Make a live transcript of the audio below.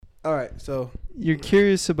All right, so You're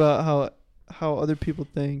curious about how other people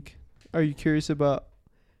think. Are you curious about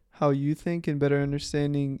how you think and better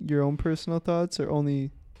understanding your own personal thoughts, or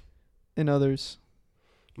only in others?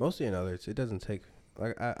 mostly in others, it doesn't take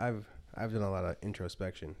like I've done a lot of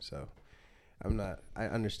introspection, so I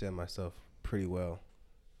understand myself pretty well.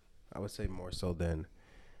 I would say more so than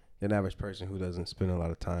an average person who doesn't spend a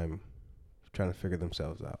lot of time trying to figure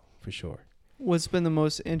themselves out, for sure. What's been the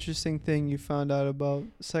most interesting thing you found out about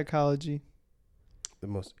psychology? The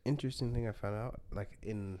most interesting thing I found out, like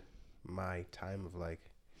in my time of like,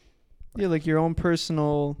 Yeah, like your own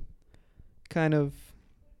personal kind of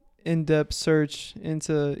in-depth search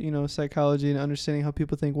into, psychology and understanding how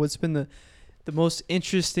people think. What's been the most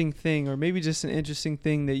interesting thing, or maybe just an interesting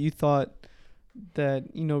thing that you thought that,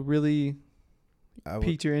 really I would,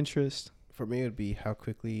 piqued your interest? for me, it would be how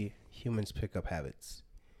quickly humans pick up habits.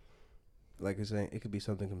 Like you're saying, it could be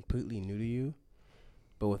something completely new to you,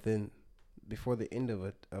 but before the end of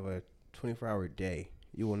a 24-hour day,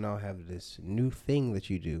 you will now have this new thing that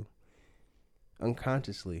you do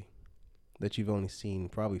unconsciously that you've only seen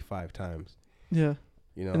probably 5 times. Yeah.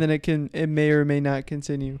 You know, And then it may or may not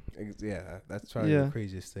continue. yeah, that's probably the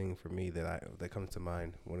craziest thing for me that comes to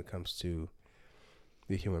mind when it comes to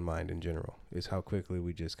the human mind in general, is how quickly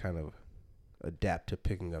we just kind of adapt to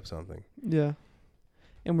picking up something. Yeah.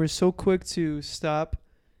 And we're so quick to stop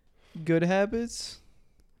good habits,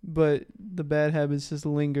 but the bad habits just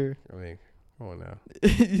linger. I mean, come on now.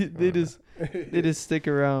 they just stick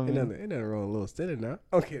around. Ain't nothing wrong with a little stutter now.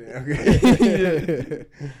 Okay. Okay.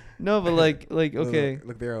 No, but like okay.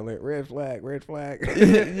 Look there on that red flag.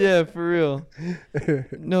 Yeah, for real.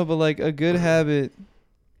 No, but like a good habit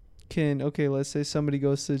can, okay, let's say somebody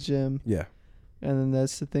goes to the gym. Yeah. And then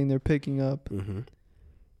that's the thing they're picking up. Mm-hmm.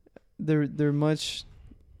 They're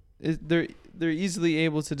easily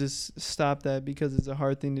able to just stop that because it's a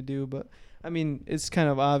hard thing to do. But I mean, it's kind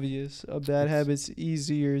of obvious. A bad habit's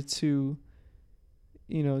easier to,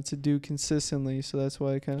 to do consistently. So that's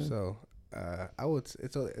why I kind of. So, I would.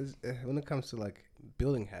 When it comes to like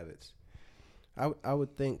building habits, I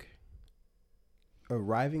would think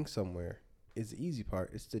arriving somewhere is the easy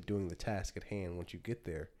part. It's just doing the task at hand once you get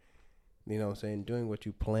there. You know what I'm saying? Doing what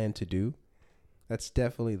you plan to do. That's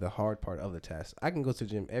definitely the hard part of the task. I can go to the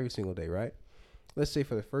gym every single day, right? Let's say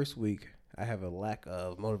for the first week, I have a lack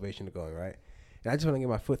of motivation to going, right? And I just want to get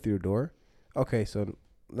my foot through the door. Okay, so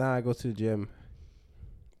now I go to the gym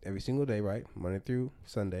every single day, right? Monday through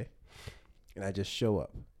Sunday. And I just show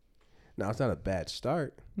up. Now, it's not a bad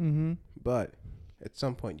start, but at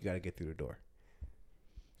some point, you got to get through the door.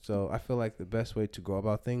 So I feel like the best way to go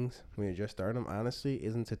about things when you're just starting them, honestly,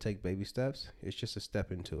 isn't to take baby steps. It's just to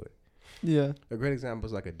step into it. Yeah. A great example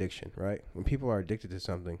is like addiction, right? When people are addicted to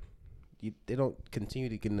something, they don't continue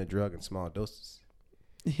to get in the drug in small doses.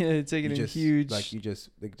 Yeah, they take it in huge. Like you're just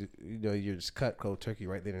cut cold turkey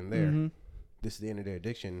right then and there. Mm-hmm. This is the end of their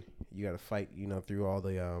addiction. You got to fight, through all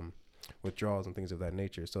the withdrawals and things of that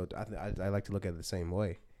nature. So I like to look at it the same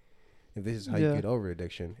way. If this is how you get over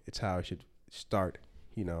addiction, it's how I should start,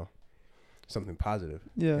 something positive.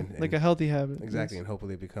 Yeah, and like a healthy habit. Exactly, and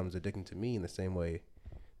hopefully it becomes addicting to me in the same way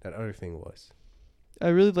that other thing was. I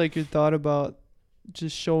really like your thought about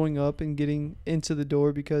just showing up and getting into the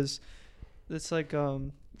door, because it's like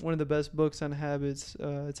one of the best books on habits,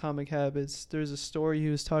 Atomic Habits. There's a story he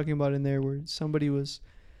was talking about in there where somebody was,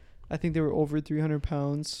 I think they were over 300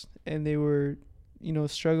 pounds, and they were,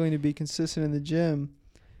 struggling to be consistent in the gym.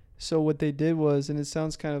 So what they did was, and it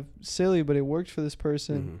sounds kind of silly, but it worked for this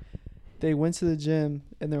person. Mm-hmm. They went to the gym,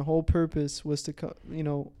 and their whole purpose was to,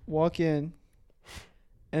 walk in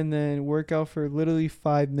and then work out for literally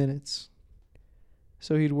 5 minutes.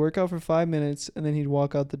 So he'd work out for 5 minutes, and then he'd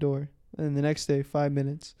walk out the door. And then the next day, 5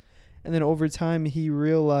 minutes. And then over time, he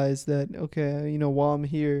realized that, okay, while I'm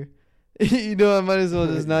here, I might as well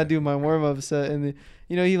just not do my warm-up set. And,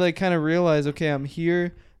 he like kind of realized, okay, I'm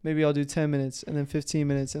here. Maybe I'll do 10 minutes, and then 15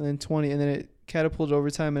 minutes, and then 20. And then it catapulted over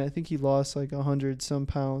time, and I think he lost like 100-some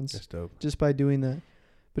pounds. That's dope. Just by doing that.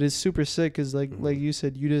 But it's super sick because, like you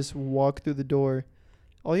said, you just walk through the door.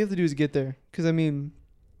 All you have to do is get there. Because, I mean,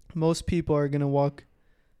 most people are going to walk,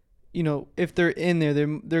 if they're in there,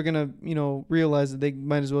 they're going to, realize that they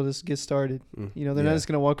might as well just get started. They're not just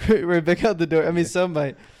going to walk right back out the door. I mean, some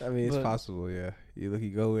might. I mean, it's possible, yeah. You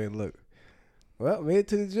go in, look. Well, made it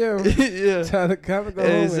to the gym. Yeah. Time to go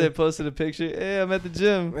home. He said, posted a picture. Hey, I'm at the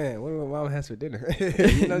gym. Man, what do my mom has for dinner?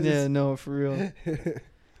 Yeah, no, for real.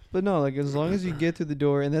 But no, like, as long as you get through the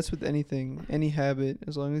door, and that's with anything, any habit,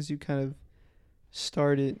 as long as you kind of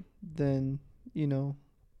start it, then,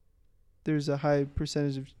 there's a high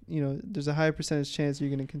percentage of, there's a high percentage chance you're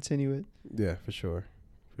going to continue it. Yeah, for sure.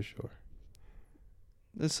 for sure.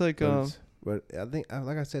 It's like But I think,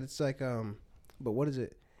 like I said, it's like But what is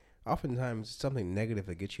it? Oftentimes, it's something negative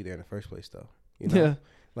that gets you there in the first place, though. You know? yeah.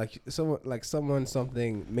 Like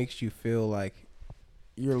something makes you feel like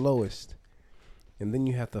you're lowest, and then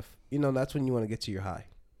you have to, that's when you want to get to your high,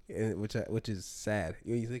 and which is sad.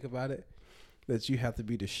 When you think about it, that you have to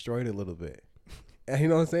be destroyed a little bit. And you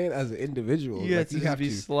know what I'm saying? As an individual, You have to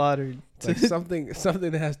be slaughtered. Like something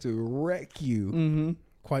that has to wreck you, Mm-hmm.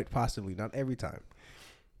 quite possibly, not every time,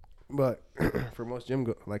 but for most I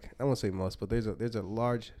won't say most, but there's a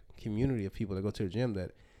large community of people that go to the gym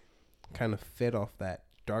that kind of fed off that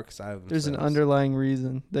dark side of themselves. There's an underlying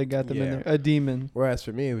reason that got them in there. A demon. Whereas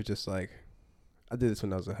for me, it was just like, I did this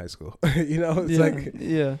when I was in high school. It's yeah. like,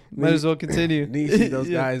 yeah. Might as well continue. You see those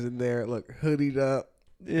guys in there, look, hoodied up,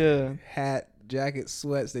 yeah, hat, jacket,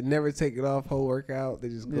 sweats. They never take it off whole workout. They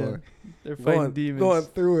just they're fighting demons. Going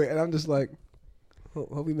through it, and I'm just like,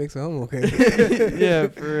 hope he makes it home okay. Yeah,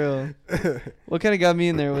 for real. What kind of got me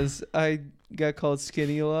in there was I got called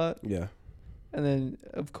skinny a lot. Yeah. And then,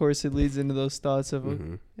 of course, it leads into those thoughts of,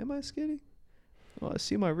 Mm-hmm. am I skinny? Well, I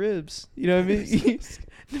see my ribs. You know what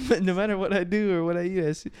I mean? No matter what I do or what I eat,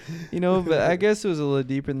 I see, but I guess it was a little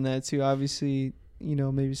deeper than that, too. Obviously,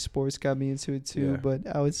 maybe sports got me into it, too. Yeah.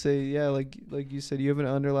 But I would say, yeah, like you said, you have an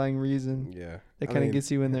underlying reason that kind of gets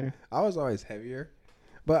you in there. I was always heavier,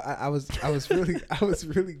 but I was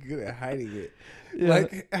really good at hiding it. Yeah.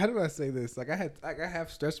 Like, how do I say this? Like, I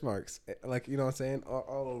have stretch marks, like, you know what I'm saying,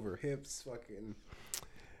 all over hips, fucking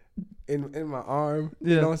in my arm. Yeah.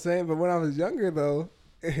 You know what I'm saying? But when I was younger, though,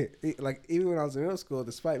 like, even when I was in middle school,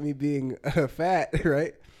 despite me being fat,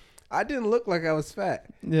 right, I didn't look like I was fat.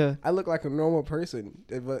 Yeah. I looked like a normal person,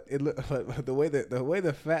 but but the way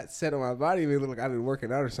the fat set on my body made it look like I've been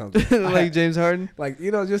working out or something. Like James Harden. Like,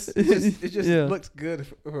 it just Yeah. looks good,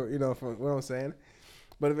 from what I'm saying.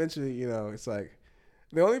 But eventually, it's like,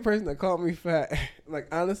 the only person that called me fat,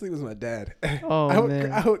 like, honestly, was my dad. Oh,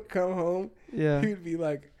 man. I would come home. Yeah. He would be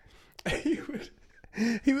like, he would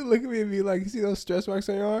look at me and be like, you see those stretch marks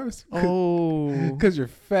on your arms? Oh. Because you're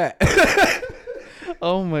fat.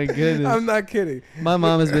 Oh, my goodness. I'm not kidding. My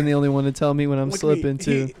mom has been the only one to tell me when I'm slipping,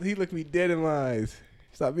 too. He looked me dead in my eyes.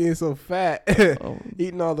 Stop being so fat. Oh.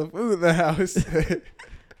 Eating all the food in the house.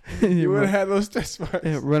 You would have had those stretch marks.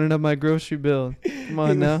 Yeah, running up my grocery bill. Come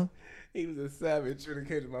on now. He was a savage when it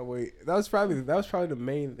came to my weight. That was probably the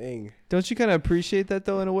main thing. Don't you kind of appreciate that,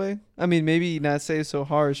 though, in a way? I mean, maybe not say it so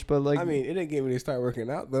harsh, but like... I mean, it didn't get me to start working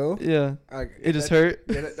out, though. Yeah. Like, it just hurt?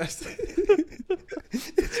 Yeah, that's...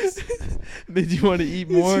 Made you want to eat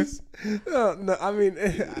more? No, I mean,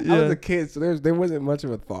 I was a kid, so there wasn't much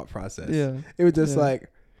of a thought process. Yeah. It was just like,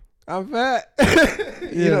 I'm fat.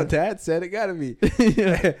 Dad said it gotta be.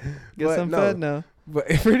 Yeah. Guess I'm fat now. But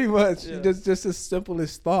pretty much, just the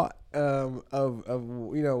simplest thought of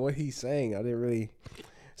what he's saying. I didn't really.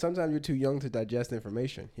 Sometimes you're too young to digest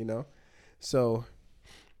information, So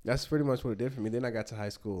that's pretty much what it did for me. Then I got to high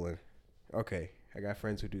school and I got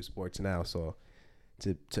friends who do sports now, so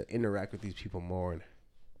to interact with these people more, and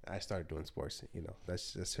I started doing sports.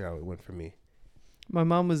 That's how it went for me. My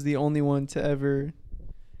mom was the only one to ever.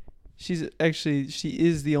 She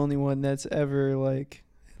is the only one that's ever like,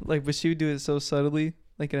 but she would do it so subtly,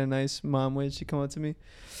 like in a nice mom way. She'd come up to me.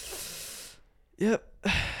 Yep.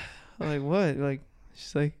 I'm like, what? Like,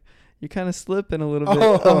 she's like, you're kind of slipping a little bit.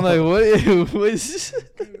 Oh. I'm like, what is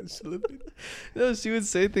Slipping? No, she would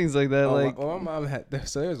say things like that. My mom had.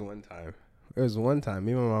 So there was one time.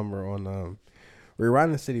 Me and my mom were on. We were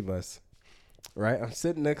riding the city bus. Right, I'm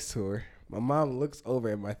sitting next to her. My mom looks over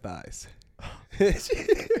at my thighs.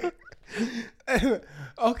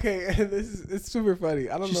 Okay, and it's super funny.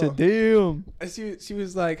 I don't know. She said, "Damn." And she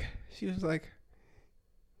was like.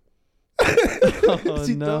 Oh,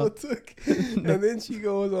 she no. double took, and then she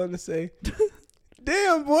goes on to say,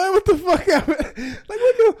 "Damn, boy, what the fuck happened? Like,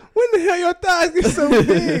 when the hell your thighs get so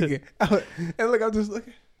big?" And look, I'm just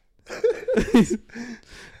looking.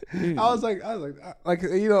 I was like,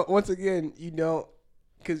 once again,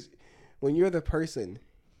 because when you're the person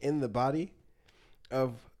in the body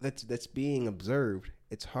of that's being observed,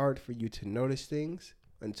 it's hard for you to notice things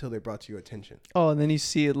until they're brought to your attention. Oh, and then you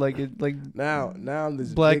see it like now I'm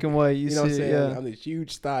this black big, and white. You know what I'm see saying? it, yeah. I'm this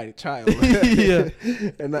huge thigh child. Yeah.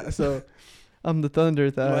 And so I'm the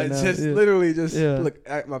thunder thigh. Now. Just yeah. literally just Yeah. look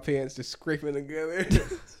at my pants just scraping together.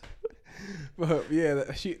 But yeah,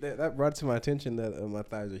 that brought to my attention that my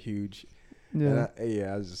thighs are huge. Yeah. And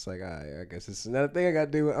I was just like, I guess it's another thing I got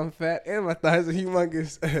to do. I'm fat and my thighs are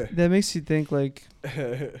humongous. That makes you think, like,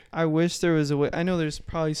 I wish there was a way. I know there's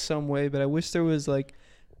probably some way, but I wish there was like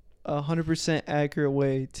 100% accurate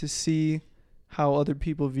way to see how other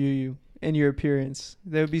people view you and your appearance.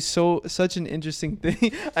 That would be such an interesting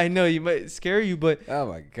thing. I know you might scare you, but Oh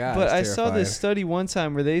my god! but I it's saw this terrifying. study one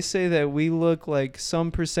time where they say that we look like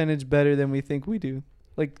some percentage better than we think we do.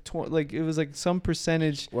 Like it was like some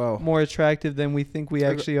percentage Well, more attractive than we think we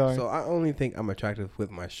actually are. So I only think I'm attractive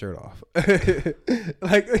with my shirt off.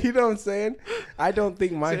 Like, you know what I'm saying? I don't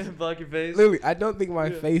think my Block your face. literally I don't think my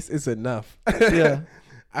Yeah. face is enough. Yeah.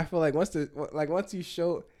 I feel like once you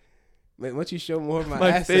show more of my My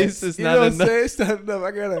assets, face is you not know what enough. I'm saying? It's not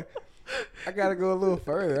enough. I gotta go a little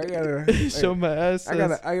further. I gotta Show my ass. I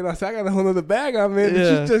got a whole other bag I'm in that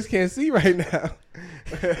Yeah. you just can't see right now.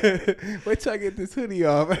 Wait till I get this hoodie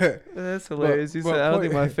off. That's hilarious. You but said I don't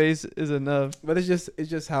think my point- face is enough. But it's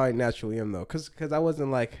just how I naturally am though, cause I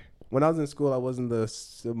wasn't like when I was in school I wasn't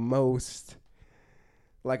the most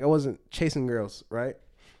like I wasn't chasing girls, right?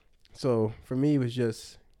 So for me it was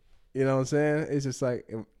just, you know what I'm saying? It's just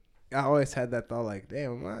like I always had that thought like,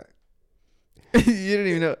 damn, am I You didn't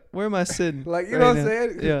even know where am I sitting. like you right know what now? I'm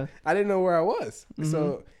saying? Yeah. I didn't know where I was. Mhm.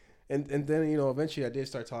 So and then eventually I did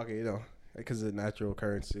start talking, because of the natural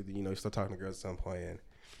occurrence. You start talking to girls at some point.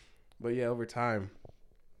 But yeah, over time,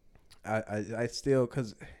 I still,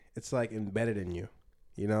 because it's like embedded in you.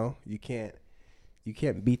 You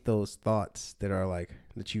can't beat those thoughts that are like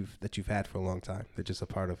that you've had for a long time. They're just a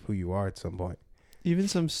part of who you are at some point. Even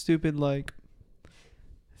some stupid like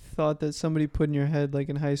thought that somebody put in your head like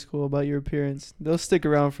in high school about your appearance, they'll stick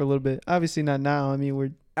around for a little bit. Obviously not now. I mean,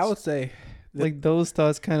 we're I would say like those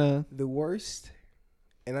thoughts kind of. the worst,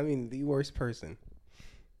 and I mean the worst person.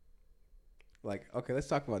 Like, okay, let's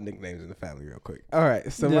talk about nicknames in the family real quick. All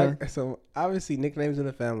right, so obviously nicknames in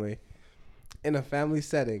the family, in a family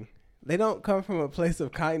setting, they don't come from a place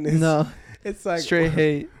of kindness. No, It's like straight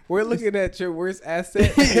hate. we're looking at your worst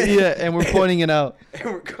asset. Yeah, and we're pointing it out. and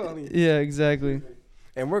we're calling you, Yeah, exactly.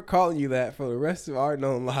 and we're calling you that for the rest of our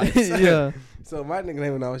known lives. Yeah. So my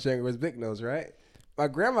nickname when I was younger was Big Nose, right? My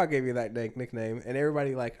grandma gave me that nickname, and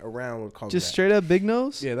everybody like around would call me Just that. straight up big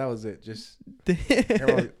nose. Yeah, that was it. Just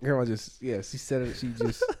Damn. grandma just she said it. She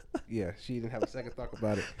just she didn't have a second thought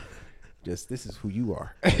about it. Just this is who you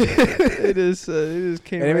are. It just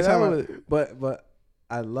came And every right time out with it. but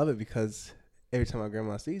I love it because every time my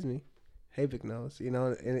grandma sees me, hey Big Nose, and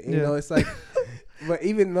Yeah. it's like, but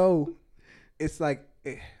even though it's like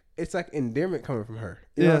it's like endearment coming from her,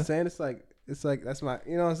 you know what I'm saying? It's like that's my,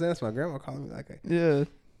 you know what I'm saying? That's my grandma calling me like, Yeah.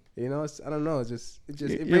 it's, I don't know, it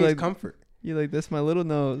You're brings like- comfort. You're like, that's my little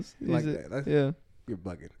nose. Like Is it- that. Yeah. You're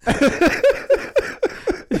bugging.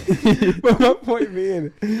 But my point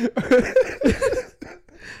being,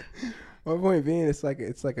 it's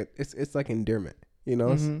like endearment.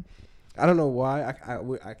 It's- Mhm. I don't know why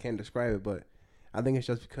I can't describe it, but I think it's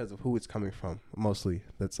just because of who it's coming from. Mostly,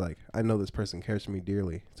 that's like I know this person cares for me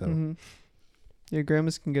dearly, so Mhm. Yeah,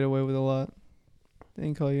 grandmas can get away with a lot. They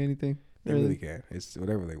ain't call you anything. they really can. It's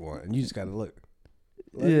whatever they want, and you just gotta look.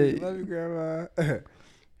 Love Yeah. you, love you, grandma.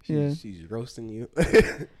 Yeah. She's roasting you.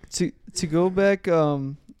 To go back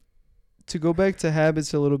to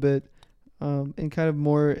habits a little bit, and kind of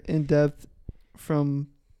more in depth from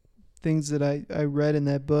things that I read in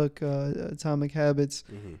that book, Atomic Habits.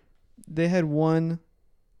 Mm-hmm.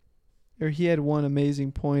 He had one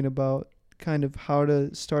amazing point about kind of how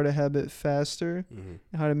to start a habit faster Mm-hmm.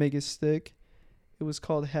 and how to make it stick. It was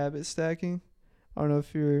called habit stacking. I don't know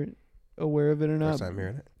if you're aware of it or not. First time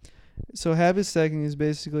hearing it. So habit stacking is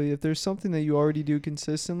basically if there's something that you already do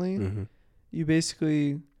consistently, Mm-hmm. you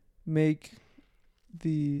basically make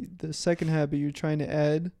the second habit you're trying to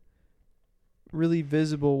add really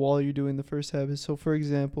visible while you're doing the first habit. So for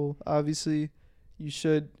example, obviously you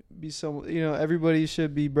should be everybody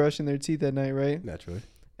should be brushing their teeth at night, right? Naturally.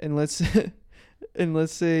 And let's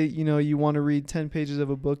say you want to read 10 pages of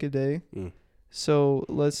a book a day. Mm. So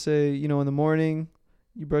let's say in the morning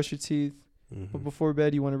you brush your teeth, Mm-hmm. but before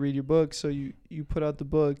bed you want to read your book, so you put out the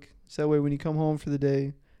book, so that way when you come home for the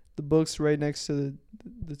day, the book's right next to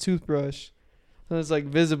the toothbrush, so it's like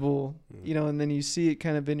visible, and then you see it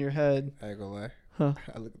kind of in your head. I ain't gonna lie. Huh.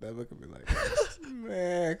 I look at that book and be like,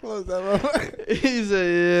 man, close that up. He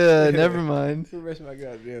said, yeah, never mind. Brush my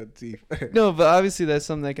goddamn teeth. No, but obviously that's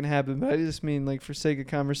something that can happen, but I just mean like for sake of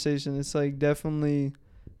conversation, it's like definitely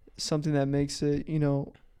something that makes it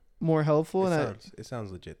more helpful. It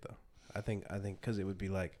sounds legit though. I think because it would be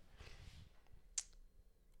like,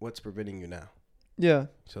 what's preventing you now? Yeah,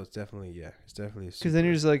 So it's definitely because then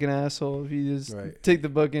you're just like an asshole if you just Right. take the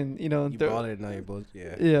book and you bought it and now you're both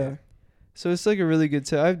Yeah. So it's like a really good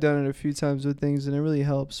tip. I've done it a few times with things and it really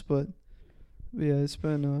helps. But yeah, it's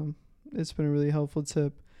been a really helpful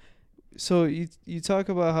tip. So you talk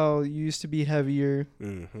about how you used to be heavier,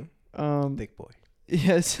 Mm-hmm. Thick boy.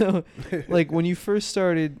 Yeah, so like when you first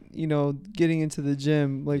started, getting into the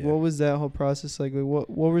gym, like Yeah. what was that whole process like? Like what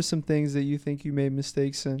were some things that you think you made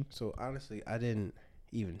mistakes in? So honestly, I didn't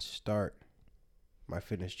even start my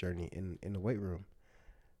fitness journey in the weight room.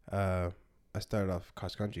 I started off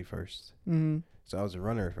cross country first. Mm-hmm. So I was a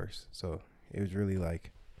runner at first. So it was really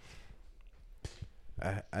like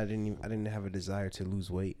I didn't have a desire to lose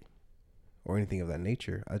weight or anything of that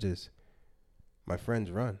nature. My friends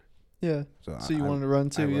run. Yeah. So So you wanted to run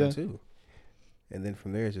too, I yeah. run too. And then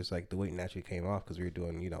from there, it's just like the weight naturally came off because we were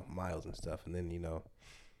doing, miles and stuff. And then,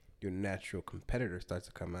 your natural competitor starts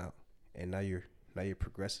to come out, and now you're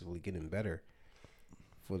progressively getting better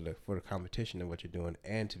for the competition and what you're doing,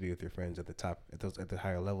 and to be with your friends at the top at the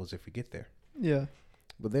higher levels if we get there. Yeah.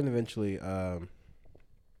 But then eventually, I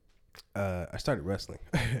started wrestling,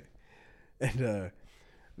 and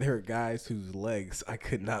there were guys whose legs I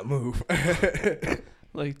could not move.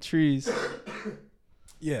 Like trees.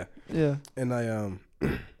 Yeah. Yeah. And I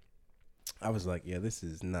was like, yeah, this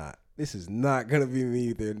is not gonna be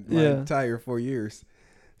me my entire 4 years.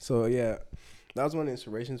 So yeah, that was one of the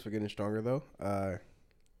inspirations for getting stronger though.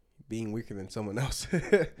 Being weaker than someone else.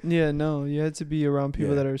 Yeah, no, you had to be around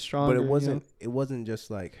people that are stronger. But it wasn't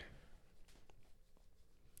just like,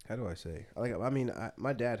 how do I say? Like, I mean,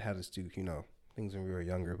 my dad had us do, things when we were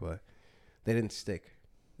younger, but they didn't stick.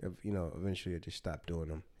 Eventually I just stopped doing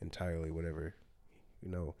them entirely, whatever,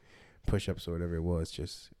 push-ups or whatever it was,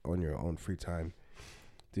 just on your own free time.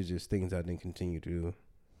 There's just things I didn't continue to do.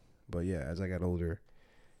 But yeah, as I got older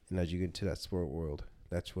and as you get into that sport world,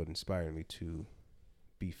 that's what inspired me to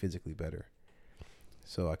be physically better.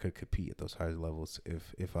 So I could compete at those higher levels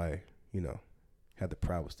if I, had the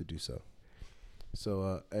prowess to do so.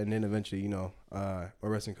 So, and then eventually, my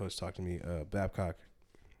wrestling coach talked to me, Babcock.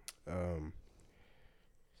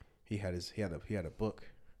 He had a book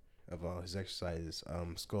of all his exercises,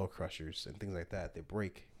 skull crushers and things like that. They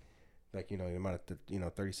break, like, the amount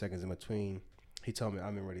of 30 seconds in between. He told me, I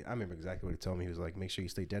remember exactly what he told me. He was like, make sure you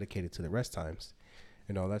stay dedicated to the rest times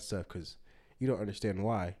and all that stuff, because you don't understand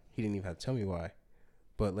why. He didn't even have to tell me why.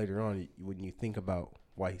 But later on, when you think about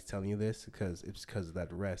why he's telling you this, it's because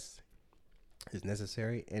that rest is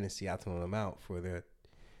necessary, and it's the optimal amount for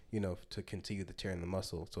to continue to tear in the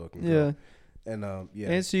muscle so it can grow. And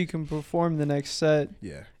and so you can perform the next set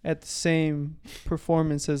at the same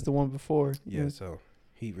performance as the one before. Yeah. So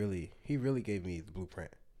he really gave me the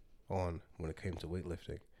blueprint on when it came to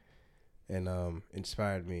weightlifting, and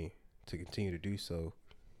inspired me to continue to do so.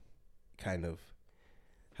 Kind of,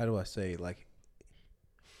 how do I say, like,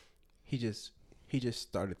 he just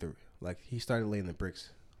started he started laying the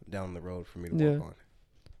bricks down the road for me to walk on.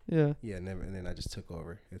 Yeah. Yeah, and then I just took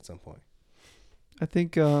over at some point. I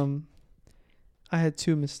think I had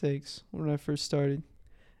 2 mistakes when I first started.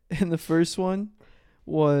 And the first one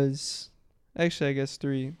was, actually I guess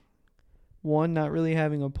 3. 1, not really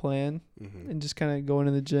having a plan and just kind of going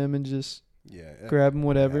to the gym and just grabbing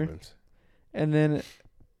whatever. And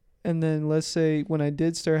then let's say when I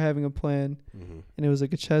did start having a plan and it was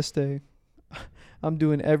like a chest day, I'm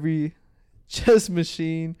doing every chest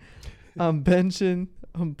machine, I'm benching,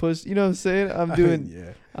 I'm pushing, you know what I'm saying?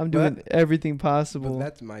 I'm doing everything possible. But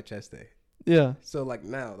that's my chest day. Yeah. So like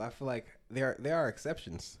now, I feel like there are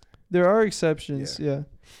exceptions. There are exceptions, yeah.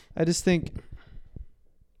 I just think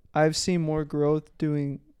I've seen more growth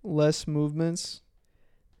doing less movements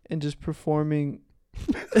and just performing.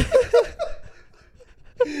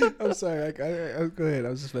 I'm sorry. I go ahead. I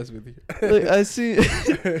was just messing with you. Like,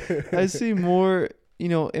 I see more,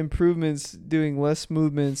 improvements doing less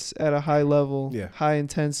movements at a high level, high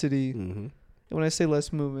intensity. And when I say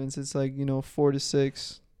less movements, it's like, 4 to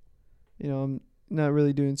 6. I'm not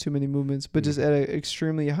really doing too many movements, but just at an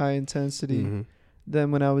extremely high intensity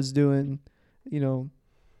than when I was doing,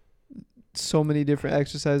 so many different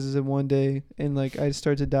exercises in one day, and like I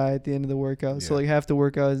start to die at the end of the workout. So like half the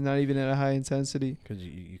workout is not even at a high intensity. Because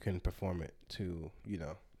you can perform it to,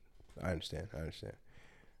 I understand.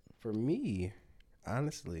 For me,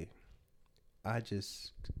 honestly, I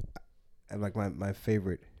like my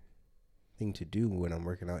favorite thing to do when I'm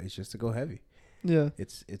working out is just to go heavy. Yeah.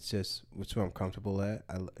 It's just which I'm comfortable at.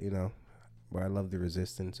 Where I love the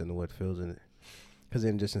resistance and what feels in it, because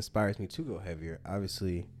it just inspires me to go heavier.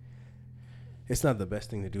 Obviously, it's not the best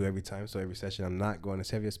thing to do every time. So every session, I'm not going as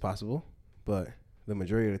heavy as possible, but the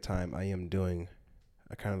majority of the time, I am doing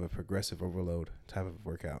a kind of a progressive overload type of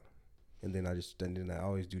workout, and then I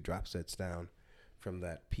always do drop sets down from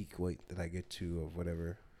that peak weight that I get to of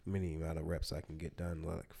whatever mini amount of reps I can get done,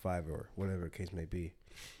 like 5 or whatever the case may be,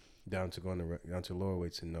 down to lower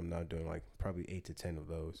weights, and I'm now doing like probably 8 to 10 of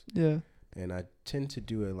those. Yeah. and I tend to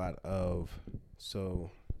do a lot of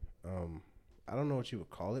I don't know what you would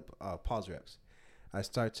call it, but, pause reps. I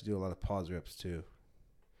start to do a lot of pause reps too.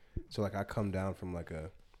 So like I'll come down from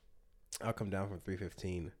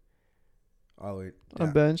 315 all the way down,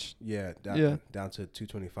 On bench. down to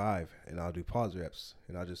 225, and I'll do pause reps,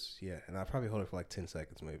 and and I'll probably hold it for like 10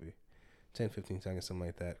 seconds, maybe 10, 15 seconds, something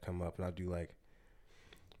like that. Come up, and I'll do like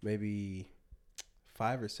maybe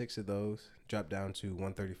 5 or 6 of those, drop down to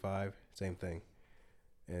 135, same thing.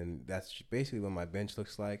 And that's basically what my bench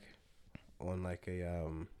looks like on like a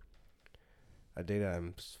day that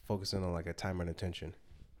I'm focusing on like a timer and attention.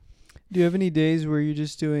 Do you have any days where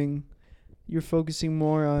you're focusing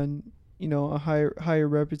more on, a higher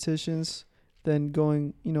repetitions than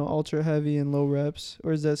going, ultra heavy and low reps?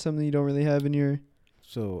 Or is that something you don't really have in your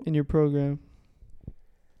program?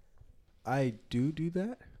 I do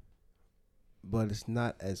that, but it's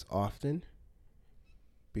not as often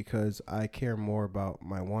because I care more about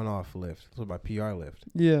my one-off lift, so my PR lift.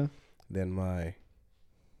 Yeah. Than my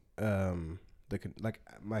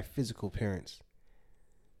my physical appearance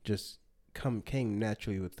just came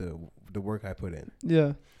naturally with the work I put in.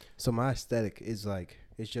 Yeah. So my aesthetic is like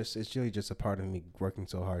it's really just a part of me working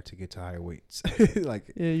so hard to get to higher weights.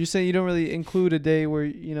 Like you're saying you don't really include a day where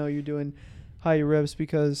you're doing higher reps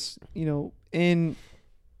because in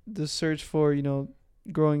the search for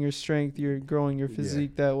growing your strength, you're growing your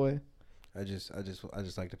physique that way. I just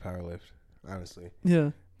like to power lift, honestly.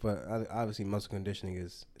 Yeah. But obviously muscle conditioning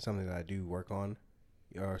is something that I do work on,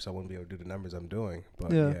 or else I wouldn't be able to do the numbers I'm doing.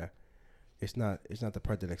 But yeah, it's not the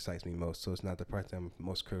part that excites me most. So it's not the part that I'm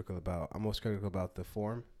most critical about. I'm most critical about the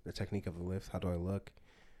form, the technique of the lift, how do I look,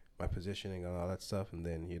 my positioning and all that stuff, and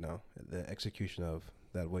then the execution of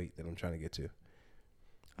that weight that I'm trying to get to.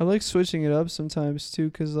 I like switching it up sometimes too,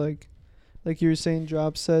 because like you were saying,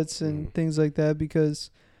 drop sets and things like that, because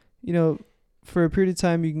for a period of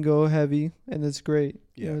time you can go heavy and that's great.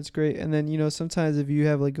 Yeah, it's great. And then sometimes if you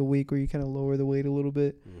have like a week where you kind of lower the weight a little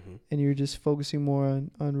bit and you're just focusing more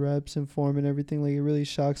on reps and form and everything, like it really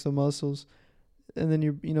shocks the muscles, and then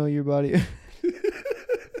your body.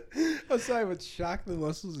 I'm sorry, but shock the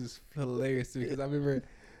muscles is hilarious because I remember.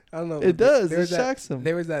 I don't know. It does. It shocks them.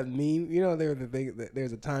 There was that meme.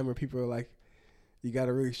 There's a time where people are like, you got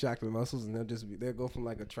to really shock the muscles, and they'll go from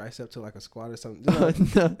like a tricep to like a squat or something. No.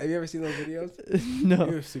 Have you ever seen those videos? No.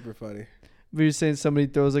 It was super funny. But you're saying somebody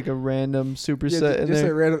throws like a random superset in there? Just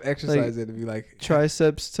a random exercise that'd be like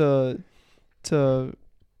triceps to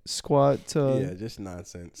squat to just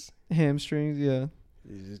nonsense. Hamstrings, yeah.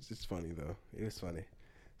 It's just funny though. It was funny.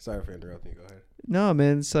 Sorry for interrupting. Go ahead. No,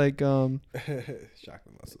 man, it's like shock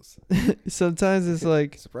the muscles. Sometimes it's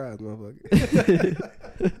like surprise, motherfucker.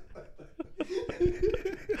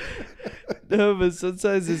 No, but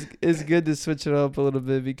sometimes it's good to switch it up a little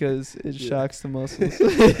bit because it shocks the muscles.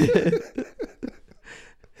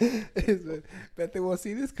 Bet they won't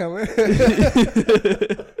see this coming.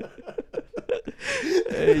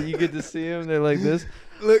 Hey, you get to see them. They're like this.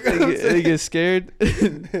 Look, they get scared.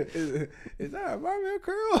 Is that a barbell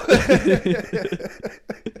curl?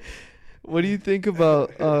 What do you think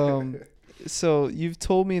about? So you've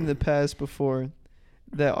told me in the past before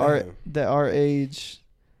that our age,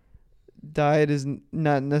 diet is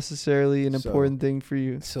not necessarily an important thing for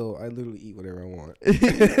you. So I literally eat whatever I want.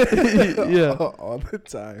 Yeah, all the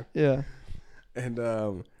time. Yeah, and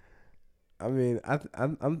I mean,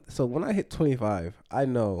 I'm so when I hit 25, I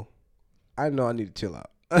know I need to chill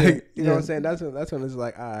out. You know what I'm saying? That's when it's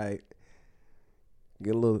like, all right,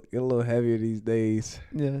 get a little heavier these days.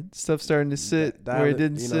 Yeah, stuff starting to sit where it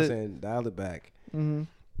didn't sit. You know what I'm saying? Dial it back. Mm-hmm.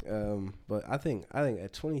 But I think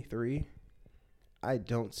at 23, I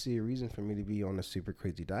don't see a reason for me to be on a super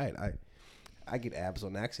crazy diet. I get abs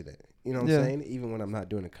on accident. You know what I'm saying? Even when I'm not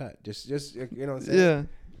doing a cut. Just you know what I'm saying? Yeah.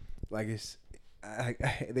 Like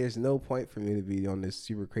there's no point for me to be on this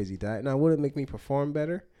super crazy diet. Now, would it make me perform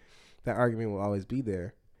better? That argument will always be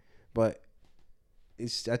there. But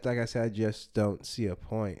it's like I said, I just don't see a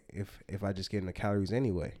point if I just get in the calories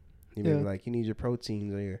anyway. You mean like you need your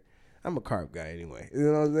proteins or I'm a carb guy anyway.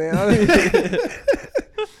 You know what I'm saying?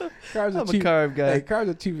 I'm a carb guy. Hey, carbs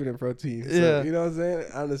are cheaper than protein. So, you know what I'm saying?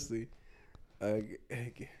 Honestly.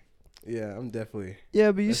 Yeah, I'm definitely.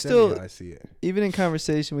 Yeah, but you still, how I see it. Even in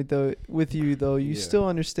conversation with you though, you still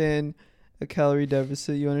understand a calorie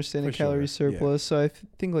deficit. You understand a calorie surplus. So I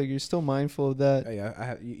think like you're still mindful of that.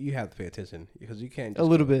 Yeah, you have to pay attention because you can't. Just a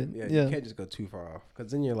little bit. Yeah, you can't just go too far off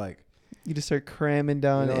because then you're like. You just start cramming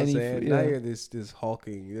down any food. Now you're this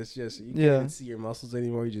hulking. It's just you can't even see your muscles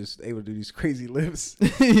anymore. You're just able to do these crazy lifts.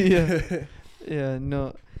 Yeah. Yeah.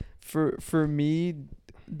 No, for me,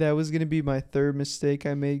 that was gonna be my third mistake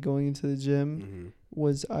I made going into the gym. Mm-hmm.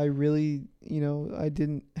 Was I really, I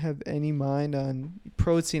didn't have any mind on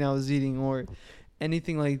protein I was eating or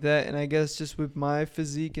anything like that. And I guess just with my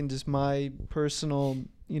physique and just my personal,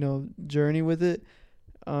 journey with it,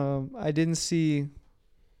 I didn't see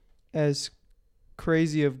as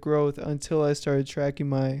crazy of growth until I started tracking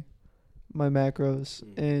my macros.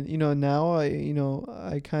 And now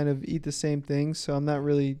I kind of eat the same things, so I'm not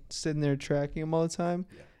really sitting there tracking them all the time.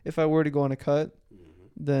 Yeah. If I were to go on a cut,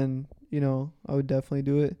 then I would definitely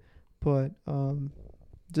do it. But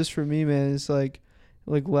just for me, man, it's like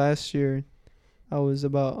last year I was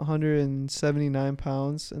about 179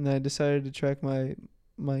 pounds, and then I decided to track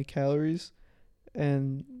my calories,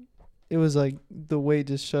 and it was like the weight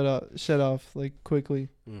just shut off like quickly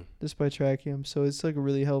just by tracking them. So it's like a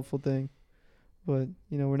really helpful thing. But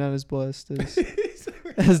we're not as blessed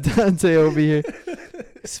as Dante over here,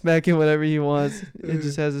 smacking whatever he wants. It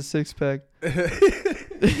just has a 6-pack.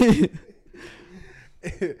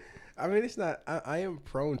 I mean, it's not. I am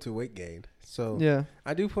prone to weight gain, so Yeah.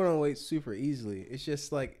 I do put on weight super easily. It's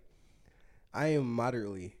just like I am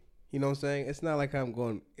moderately. You know what I'm saying? It's not like I'm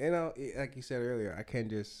going. Like you said earlier, I can't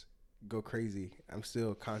just go crazy. I'm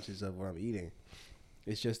still conscious of what I'm eating.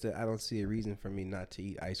 It's just that I don't see a reason for me not to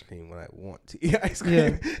eat ice cream when I want to eat ice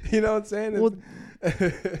cream. Yeah. You know what I'm saying? Well,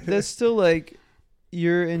 that's still like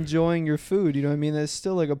you're enjoying your food. You know what I mean? That's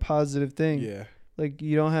still like a positive thing. Yeah. Like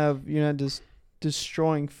you're not just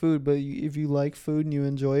destroying food, but if you like food and you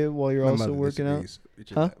enjoy it while you're also working out.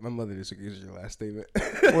 My mother disagrees with your last statement.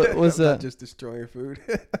 What's I'm that? not just destroying food.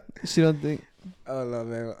 She don't think. Oh no,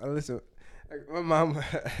 man! Listen, my mom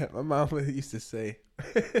used to say.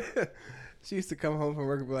 She used to come home from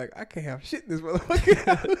work and be like, I can't have shit in this motherfucking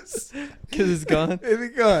house. Because it's gone? It'd be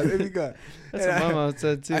gone. That's what my mom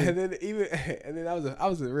said too. And then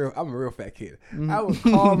I'm a real fat kid. I would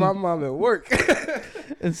call my mom at work.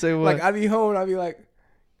 And say what? Like, I'd be home and I'd be like,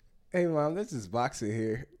 hey, Mom, there's this box in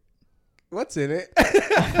here. What's in it?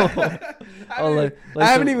 I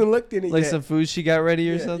haven't even looked in it yet. Like some food she got ready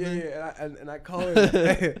or something? Yeah. And I call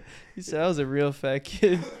her. You said I was a real fat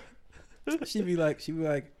kid. She'd be like,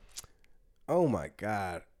 oh my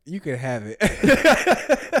God, you can have it.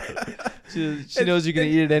 She knows you're gonna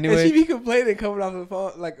eat it anyway. And she be complaining coming off the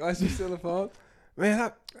phone, like while she's still on the phone.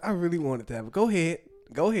 Man, I really wanted to have it. Go ahead.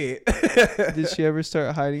 Did she ever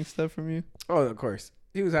start hiding stuff from you? Oh, of course.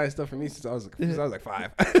 She was hiding stuff from me since I was like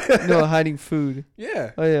 5. No, hiding food.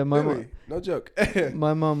 Yeah. Oh yeah, no joke.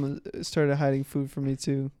 My mom started hiding food from me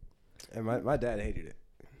too. And my dad hated it.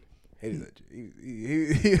 Hated that.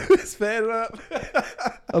 He was fed up.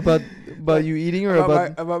 About you eating or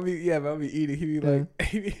about me? Yeah, about me eating. He'd be like,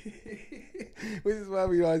 which is why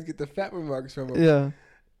we always get the fat remarks from him. Yeah.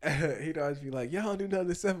 He'd always be like, y'all don't do nothing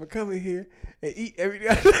except for come in here and eat every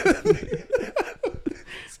day.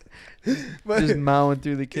 Just mowing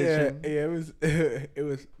through the kitchen. Yeah, it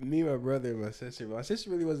was me, my brother, and my sister. My sister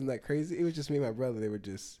really wasn't that crazy. It was just me and my brother. They were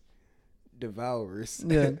just devourers.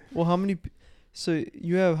 Yeah. Well, so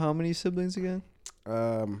you have how many siblings again?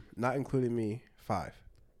 Not including me, 5.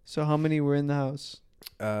 So how many were in the house?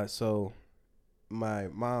 So my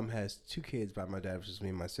mom has 2 kids by my dad, which is me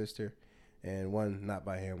and my sister, and 1 not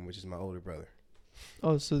by him, which is my older brother.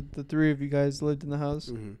 Oh, so the 3 of you guys lived in the house?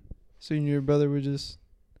 Mm-hmm. So you and your brother were you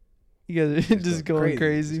guys are just going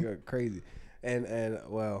crazy. Just going crazy. And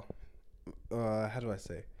well, how do I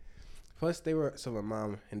say? Plus so my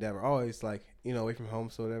mom and dad were always like, away from home,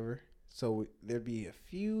 so whatever. So there'd be a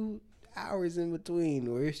few hours in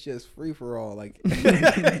between where it's just free for all. Like,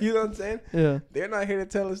 you know what I'm saying? Yeah. They're not here to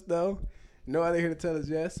tell us no. Nobody here to tell us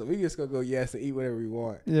yes. So we just gonna go yes and eat whatever we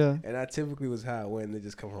want. Yeah. And that typically was how it went. They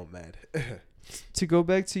just come home mad. To go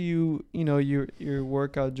back to your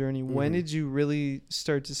workout journey, Mm-hmm. when did you really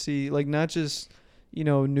start to see, like, not just,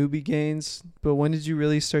 newbie gains, but when did you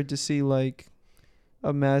really start to see, like,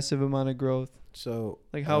 a massive amount of growth? So,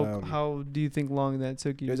 like, how do you think long that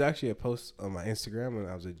took you? There's actually a post on my Instagram when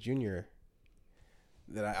I was a junior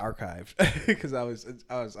that I archived because I was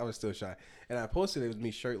still shy, and I posted it with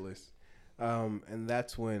me shirtless, and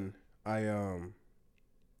that's when I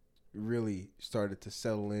really started to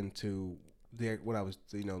settle into what I was,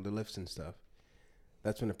 the lifts and stuff.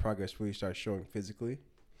 That's when the progress really started showing physically.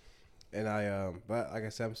 And but like I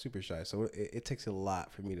said, I'm super shy, so it takes a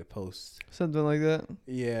lot for me to post something like that.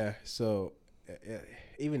 Yeah. So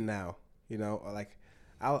even now, like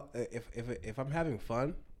if I'm having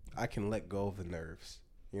fun, I can let go of the nerves.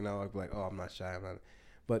 I'll be like, oh, I'm not shy. I'm not.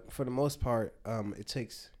 But for the most part, it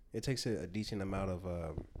takes a decent amount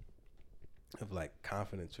of like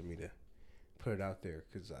confidence for me to put it out there,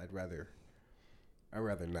 because I'd rather I'd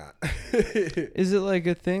rather not. Is it like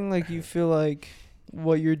a thing like you feel like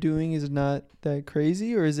what you're doing is not that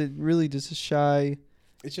crazy, or is it really just a shy?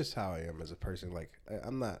 It's just how I am as a person. Like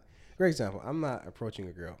I'm not. For example, I'm not approaching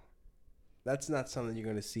a girl. That's not something you're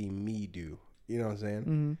gonna see me do. You know what I'm saying?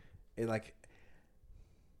 Mm-hmm. It like,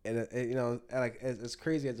 and you know, like as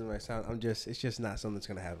crazy as it might sound, it's just not something that's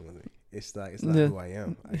gonna happen with me. It's not who I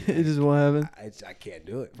am. It just won't happen. I can't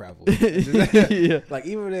do it. Probably. Yeah. Like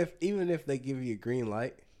even if they give you a green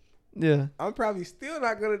light, Yeah. I'm probably still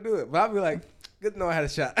not gonna do it. But I'll be like, good to know I had a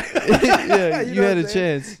shot. Yeah, you you know had what a I'm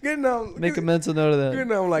saying? chance. Good to know. Make a mental note of that. Good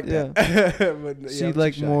to know I'm like Yeah. that. But, So you I'm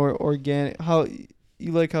like too shy. more organic? How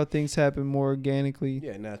you like how things happen more organically?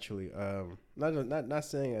 Yeah, naturally. Not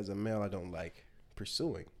saying as a male I don't like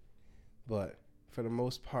pursuing, but for the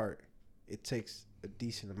most part, it takes a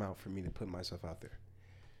decent amount for me to put myself out there.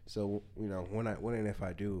 So you know, when and if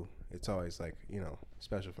I do, it's always like, you know,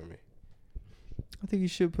 special for me. I think you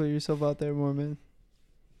should put yourself out there more, man.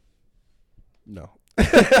 No.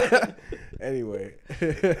 Anyway.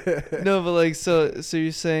 No, but like so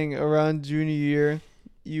you're saying around junior year,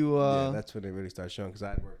 you yeah, that's when they really start showing because I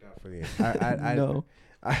had worked out for the no.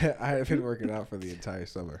 I had been working out for the entire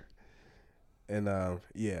summer, and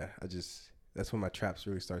yeah, that's when my traps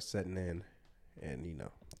really start setting in, and you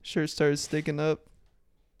know. Shirt started sticking up.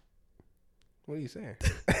 What are you saying?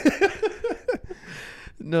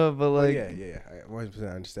 No, but like yeah, I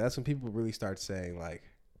 100% understand. That's when people really start saying like,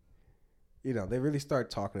 you know, they really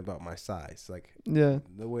start talking about my size, like yeah.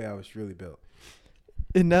 the way I was really built.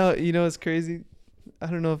 And now you know it's crazy. I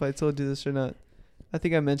don't know if I told you this or not. I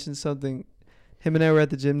think I mentioned something. Him and I were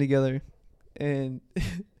at the gym together, and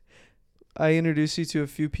I introduced you to a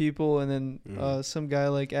few people, and then some guy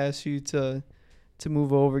like asked you to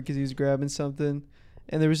move over because he was grabbing something,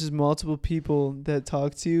 and there was just multiple people that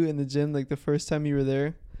talked to you in the gym like the first time you were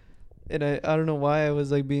there, and I don't know why I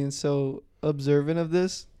was like being so observant of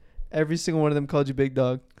this. Every single one of them called you big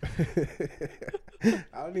dog.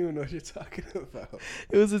 I don't even know what you're talking about.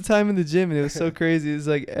 It was a time in the gym, and it was so crazy. It was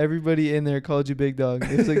like everybody in there called you big dog.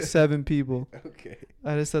 It was like 7 people. Okay.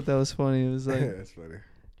 I just thought that was funny. It was like, That's funny.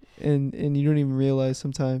 and you don't even realize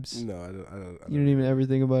sometimes. No, I don't. You don't even ever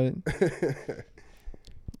think about it.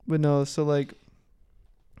 But no, so like,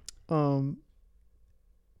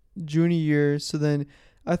 junior year. So then,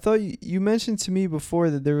 I thought you mentioned to me before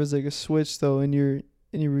that there was like a switch though in your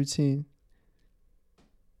routine.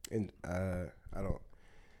 And I don't.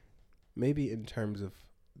 Maybe in terms of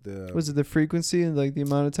the. Was it the frequency and like the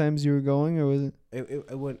amount of times you were going, or was it?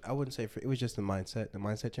 It wouldn't. I wouldn't say it was just the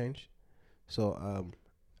mindset change. So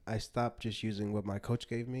I stopped just using what my coach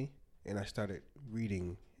gave me, and I started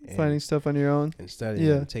reading, and Finding stuff on your own and studying,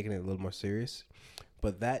 Yeah. and taking it a little more serious.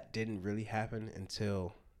 But that didn't really happen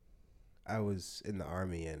until I was in the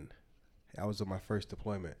Army, and I was on my first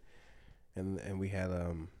deployment, and we had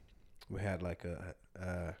like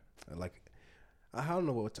a like, I don't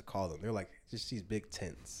know what to call them. They're like just these big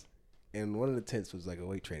tents, and one of the tents was like a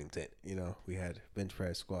weight training tent. You know, we had bench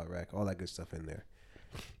press, squat rack, all that good stuff in there.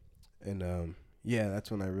 And yeah, that's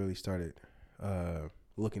when I really started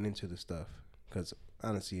looking into the stuff, because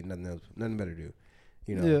honestly, nothing better to do.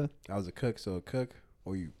 You know, Yeah. I was a cook, so a cook,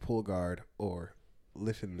 or you pull guard, or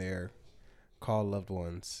lift in there, call loved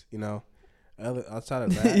ones. You know, outside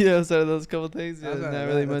of that, Yeah, outside of those couple things, yeah, outside of not that,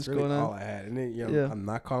 really that's much going all on. I had. And then, you know, Yeah. I'm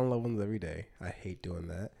not calling loved ones every day. I hate doing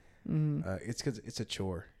that. Mm-hmm. It's because it's a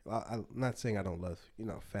chore. I'm not saying I don't love, you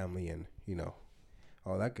know, family and, you know,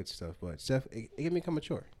 all that good stuff, but it can become a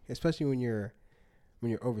chore, especially when you're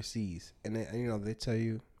overseas, and then, you know, they tell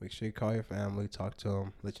you make sure you call your family, talk to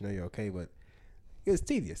them, let you know you're okay, but it's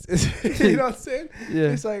tedious. You know what I'm saying? Yeah.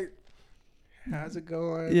 It's like, how's it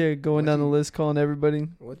going? Yeah, going down the list, calling everybody.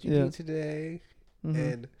 What you Yeah. do today? Mm-hmm.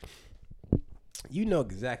 And you know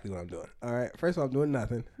exactly what I'm doing. All right. First of all, I'm doing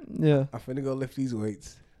nothing. Yeah. I'm finna go lift these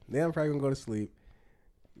weights. Then I'm probably gonna go to sleep,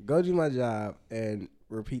 go do my job, and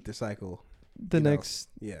repeat the cycle. The You know. next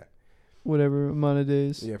Yeah. whatever amount of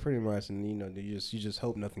days. Yeah, pretty much. And you know, you just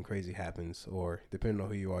hope nothing crazy happens, or depending on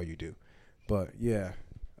who you are, you do. But yeah,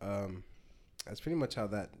 that's pretty much how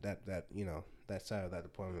that you know, that side of that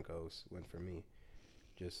deployment went for me.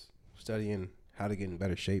 Just studying how to get in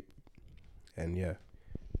better shape, and yeah.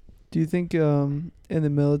 Do you think in the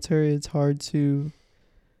military it's hard to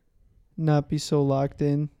not be so locked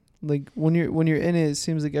in? Like when you're in it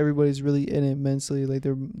seems like everybody's really in it mentally, like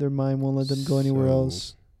their mind won't let them go anywhere So,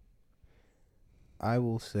 else. I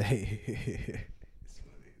will say, it's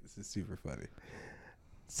funny. This is super funny.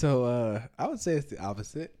 So I would say it's the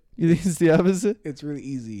opposite. You think it's the opposite? It's really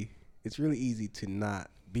easy. It's really easy to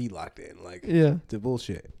not be locked in, like Yeah. to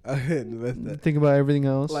bullshit. Think about everything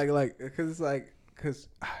else. Like, because it's like, because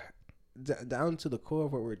down to the core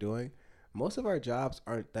of what we're doing, most of our jobs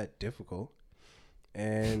aren't that difficult.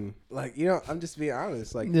 And like, I'm just being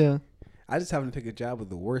honest. Like, Yeah. I just happened to pick a job with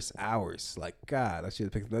the worst hours. Like, God, I should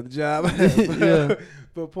have picked another job. Yeah.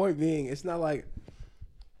 But point being, it's not like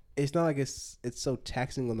it's so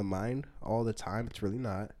taxing on the mind all the time. It's really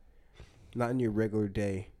not. Not in your regular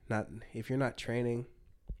day. Not if you're not training,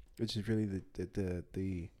 which is really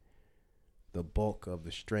the bulk of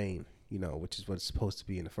the strain, which is what it's supposed to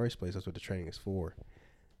be in the first place. That's what the training is for.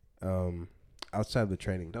 Outside of the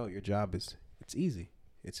training, no, your job it's easy.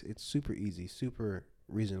 It's super easy, super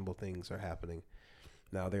reasonable things are happening.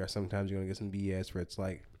 Now there are sometimes you're gonna get some BS where it's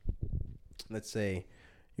like, let's say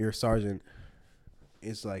your sergeant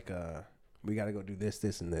is like, we gotta go do this,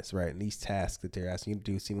 and this, right? And these tasks that they're asking you to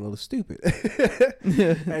do seem a little stupid.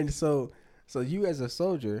 Yeah. And so you as a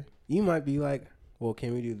soldier, you might be like, well,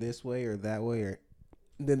 can we do this way or that way? Or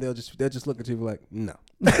then they'll just look at you and be like, no.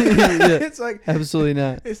 Yeah. It's like, absolutely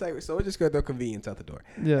not. it's like, so we're just gonna throw convenience out the door.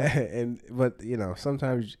 Yeah. But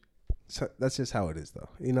sometimes that's just how it is, though.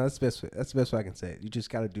 That's the best way I can say it. You just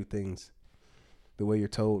got to do things the way you're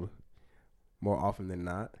told more often than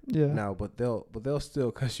not. Yeah. Now, but they'll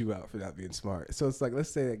still cuss you out for not being smart. So it's like, let's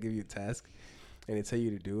say they give you a task and they tell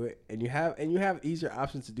you to do it, and you have easier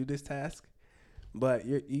options to do this task, but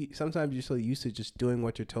sometimes you're so used to just doing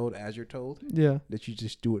what you're told as you're told. Yeah. That you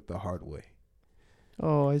just do it the hard way.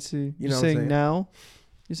 Oh, I see. You You're know what I'm saying saying? now?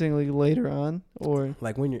 You're saying like later on, or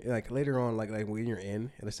Like when you're like later on, like when you're in,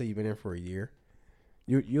 and let's say you've been in for a year,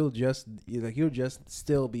 you'll just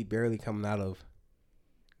still be barely coming out of,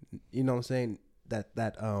 you know what I'm saying, that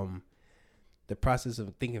the process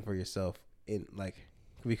of thinking for yourself in, like,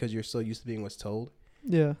 because you're so used to being what's told.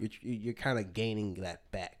 yeah. You're kind of gaining that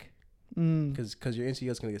back. Mm. Because your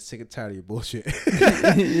NCO's gonna get sick and tired of your bullshit.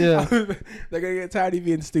 Yeah. They're gonna get tired of you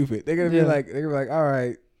being stupid. They're gonna be like, all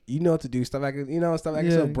right, you know what to do. Stop acting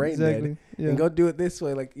so brain dead, Yeah. and go do it this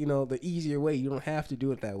way. Like, the easier way. You don't have to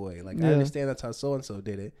do it that way. Like, I Yeah. understand that's how so and so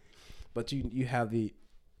did it, but you have the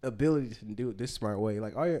ability to do it this smart way.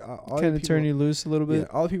 Like, all Kind of turn you loose a little bit. Yeah,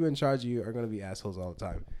 all the people in charge of you are gonna be assholes all the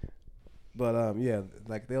time. But yeah,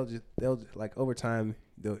 like they'll like over time.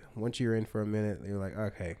 Once you're in for a minute, they're like,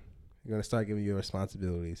 okay, you're gonna start giving you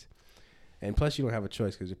responsibilities, and plus you don't have a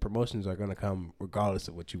choice because your promotions are gonna come regardless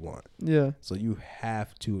of what you want. Yeah. So you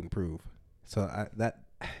have to improve. So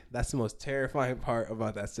that's the most terrifying part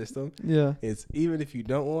about that system. Yeah. Is even if you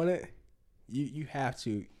don't want it, you have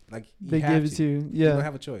to, like, They give it to you. You Yeah. don't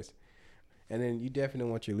have a choice. And then you definitely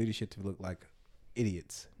want your leadership to look like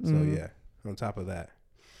idiots. So Mhm. yeah, on top of that.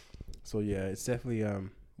 So yeah, it's definitely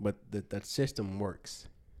but that system works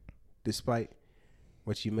despite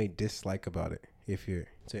what you may dislike about it. If you're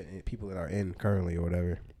to people that are in currently or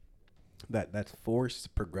whatever, that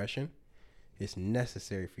forced progression is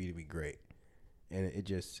necessary for you to be great, and it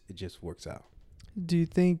just works out. Do you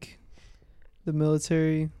think the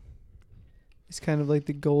military is kind of like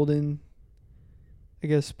the golden, I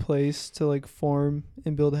guess, place to like form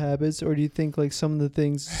and build habits, or do you think like some of the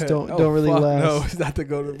things just don't really fuck, last? No, it's not the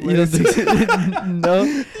golden You don't place. think no?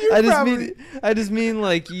 You I just mean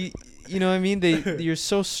like you know what I mean? You're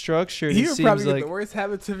so structured. You it probably seems get like the worst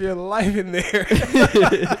habits of your life in there.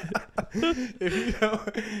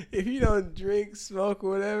 if you don't drink, smoke,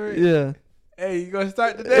 whatever. yeah. Hey, you gonna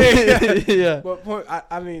start the day? Yeah. But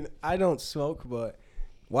I mean, I don't smoke, but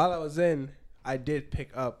while I was in, I did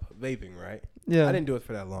pick up vaping. Right. Yeah. I didn't do it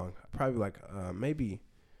for that long. Probably like maybe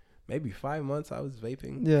 5 months. I was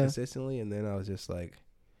vaping consistently, and then I was just like,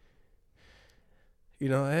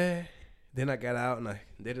 Then I got out and I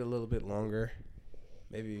did it a little bit longer,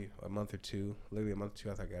 maybe a month or two. Literally a month or two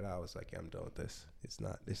after I got out, I was like, yeah, I'm done with this. It's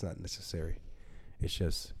not necessary. It's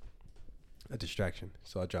just a distraction.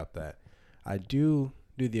 So I dropped that. I do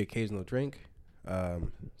the occasional drink,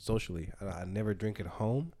 socially. I never drink at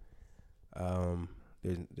home.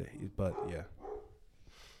 But yeah.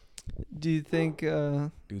 Do you think?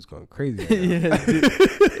 Dude's going crazy right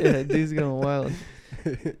now. Dude's going wild.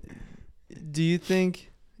 Do you think?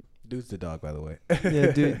 Dude's the dog, by the way.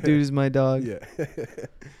 Yeah, dude is my dog. Yeah.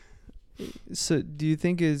 So, do you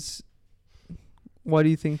think why do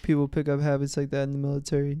you think people pick up habits like that in the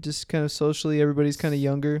military? Just kind of socially, everybody's kind of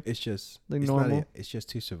younger. It's just like it's normal. It's just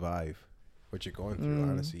to survive what you're going through.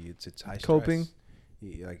 Honestly, it's high coping.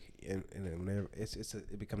 stress. And whenever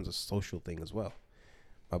it becomes a social thing as well.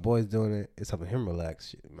 My boy's doing it. It's helping him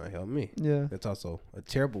relax. It might help me. Yeah. That's also a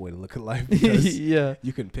terrible way to look at life because yeah.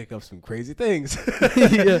 you can pick up some crazy things.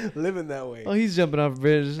 Yeah. Living that way. Oh, he's jumping off a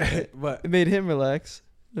bridge. But It made him relax.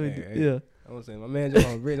 hey, Yeah. I was saying, my man jumped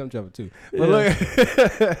on the bridge. I'm jumping too. But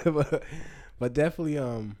look, but definitely,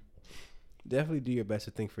 definitely do your best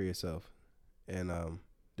to think for yourself, and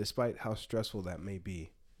despite how stressful that may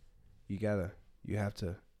be, you have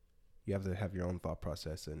to have your own thought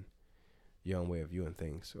process and your own way of viewing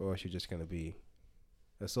things, or else you're just gonna be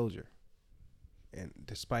a soldier. And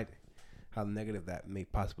despite how negative that may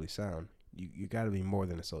possibly sound, you got to be more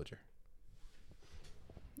than a soldier.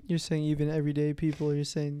 You're saying even everyday people, or you're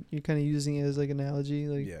saying you're kind of using it as like analogy,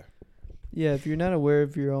 like yeah, if you're not aware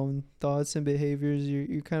of your own thoughts and behaviors,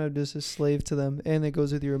 you're kind of just a slave to them, and it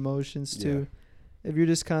goes with your emotions too. If you're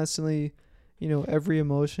just constantly, every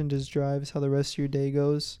emotion just drives how the rest of your day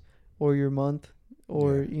goes, or your month,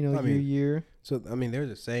 or your year. So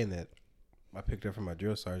there's a saying that I picked up from my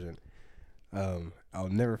drill sergeant. I'll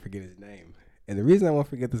never forget his name, and the reason I won't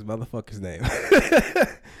forget this motherfucker's name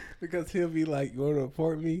because he'll be like, "You want to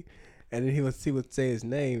report me?" And then he would say his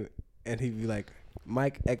name, and he'd be like,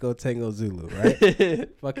 Mike Echo Tango Zulu, right?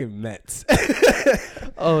 Fucking Mets.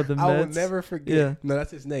 Oh, the Mets. I will never forget. Yeah. No,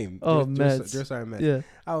 that's his name. Oh, Mets. Drill Sergeant Mets. Yeah.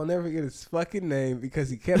 I will never forget his fucking name because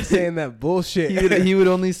he kept saying that bullshit. He would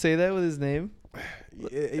only say that with his name?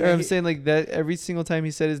 Yeah, or I'm saying like that every single time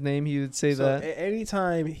he said his name, he would say that.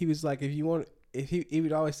 Anytime he was like, he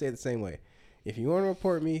would always say it the same way. If you want to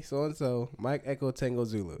report me, so and so, Mike Echo Tango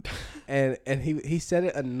Zulu, and he said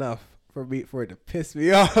it enough for it to piss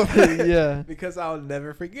me off. Yeah. Because I'll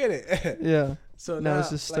never forget it. Yeah. So now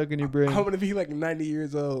it's just stuck in your brain. I'm gonna be like 90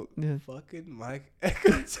 years old. Yeah. Fucking Mike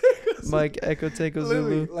Echo Tango Zulu. Mike Echo Tango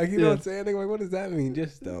Zulu. Like you don't say anything. Like, what does that mean?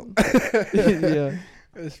 Just don't. Yeah.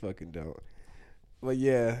 Just fucking don't. But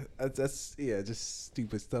yeah, that's just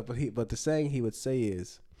stupid stuff. But the saying he would say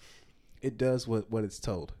is, it does what it's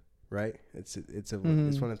told, right? It's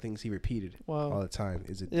one of the things he repeated all the time.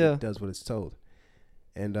 It does what it's told,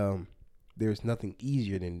 and there's nothing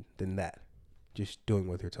easier than that, just doing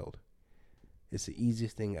what they're told. It's the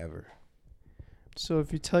easiest thing ever. So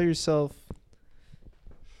if you tell yourself,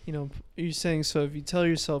 you're saying, so if you tell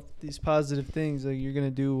yourself these positive things, like you're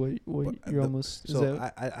gonna do what you're almost.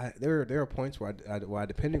 So there are points where I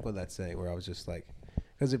depending on what that say, where I was just like,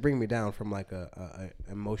 because it bring me down from like a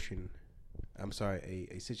emotion. I'm sorry,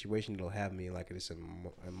 a situation that'll have me like this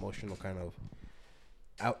emotional kind of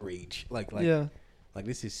outrage, like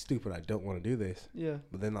this is stupid. I don't want to do this. Yeah.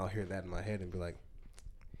 But then I'll hear that in my head and be like,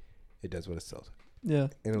 it does what it's told. Yeah.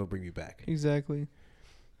 And it'll bring you back. Exactly.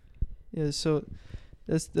 Yeah. So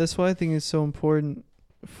that's why I think it's so important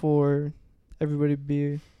for everybody to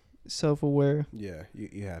be self-aware. Yeah,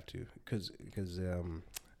 you have to, because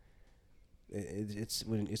it's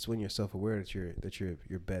when you're self-aware that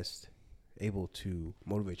you're best able to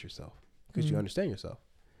motivate yourself, because you understand yourself.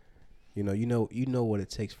 You know what it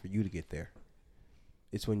takes for you to get there.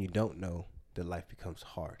 It's when you don't know that life becomes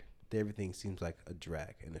hard. That everything seems like a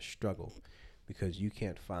drag and a struggle, because you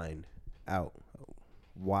can't find out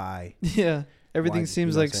why. Yeah. Everything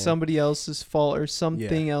seems like somebody else's fault or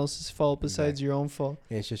something else's fault besides your own fault.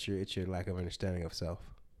 And it's just your lack of understanding of self.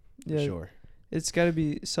 Yeah. For sure. It's got to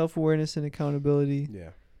be self-awareness and accountability.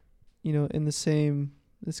 Yeah. In the same,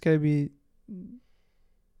 it's got to be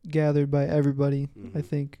gathered by everybody, I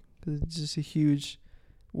think, because it's just a huge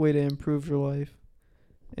way to improve your life.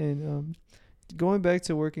 And going back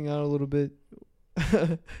to working out a little bit,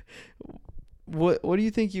 what do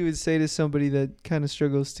you think you would say to somebody that kind of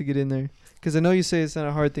struggles to get in there? Because I know you say it's not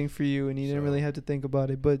a hard thing for you and you didn't really have to think about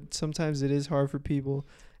it, but sometimes it is hard for people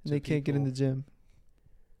and they can't get in the gym.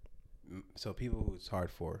 So people who it's hard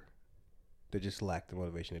for, they just lack the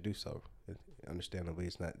motivation to do so. Understandably,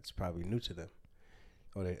 it's probably new to them,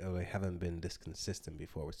 or they haven't been this consistent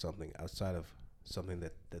before with something outside of something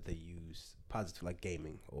that they use positive, like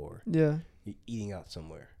gaming or eating out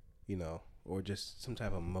somewhere, or just some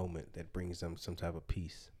type of moment that brings them some type of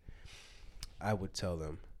peace. I would tell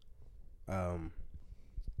them,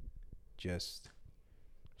 just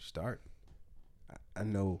start. I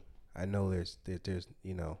know there's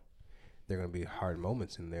there are going to be hard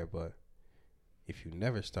moments in there, but if you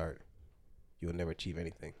never start, you'll never achieve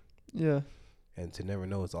anything. Yeah. And to never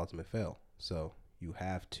know is the ultimate fail. So you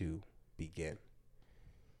have to begin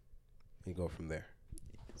and go from there.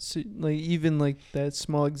 So even that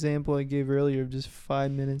small example I gave earlier of just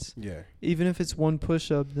 5 minutes. Yeah. Even if it's one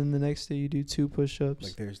push-up, then the next day you do 2 push-ups.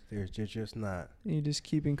 Like there's just not. And you just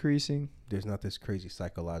keep increasing. There's not this crazy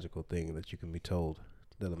psychological thing that you can be told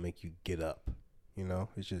that'll make you get up.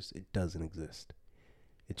 It's just, it doesn't exist.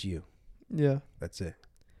 It's you. Yeah. That's it.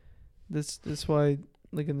 That's why,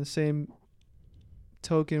 in the same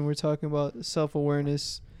token, we're talking about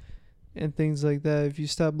self-awareness and things like that. If you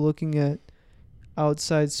stop looking at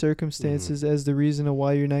outside circumstances as the reason of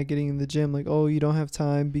why you're not getting in the gym, like, oh, you don't have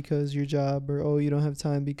time because your job, or oh, you don't have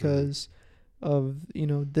time because of, you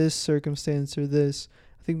know, this circumstance or this.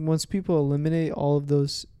 I think once people eliminate all of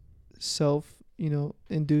those self, you know,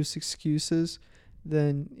 induced excuses,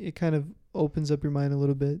 then it kind of opens up your mind a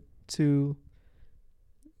little bit to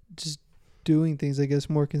just doing things, I guess,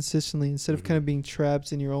 more consistently instead of kind of being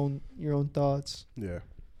trapped in your own thoughts. Yeah.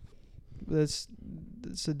 That's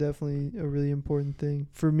definitely a really important thing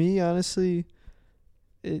for me, honestly.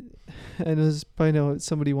 I know this, probably know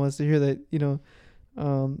somebody wants to hear that, you know,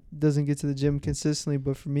 doesn't get to the gym consistently,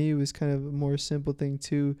 but for me it was kind of a more simple thing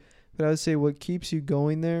too. But I would say what keeps you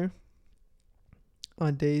going there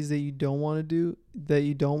on days that you don't want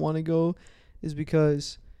to go is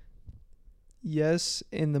because, yes,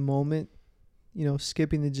 in the moment, you know,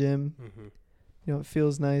 skipping the gym, you know, it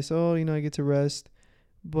feels nice. Oh, you know, I get to rest.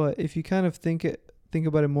 But if you kind of think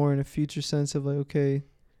about it more in a future sense of like, okay,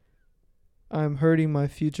 I'm hurting my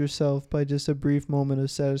future self by just a brief moment of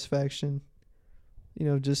satisfaction. You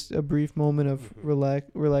know, just a brief moment of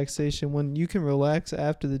relaxation when you can relax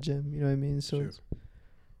after the gym. You know what I mean? So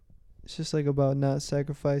it's just like about not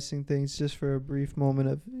sacrificing things just for a brief moment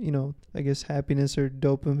of, you know, I guess happiness or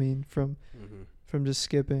dopamine from just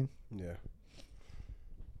skipping. Yeah.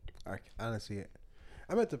 Honestly,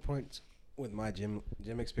 I'm at the point with my gym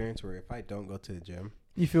experience where if I don't go to the gym,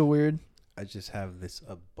 you feel weird. I just have this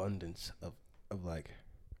abundance of like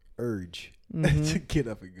urge to get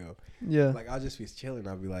up and go. Yeah. Like I'll just be chilling.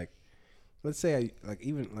 I'll be like, let's say I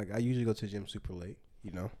usually go to the gym super late,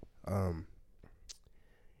 you know.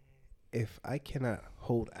 If I cannot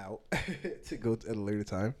hold out to go at a later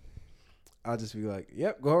time, I'll just be like,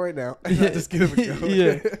 yep, go right now. I'll just get up and go.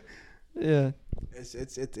 Yeah. Yeah. It's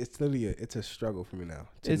literally it's a struggle for me now.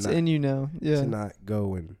 It's in you now. Yeah. To not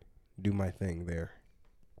go and do my thing there.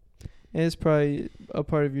 And it's probably a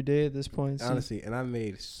part of your day at this point. Honestly, and I've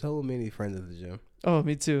made so many friends at the gym. Oh,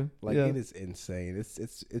 me too. Like it is insane.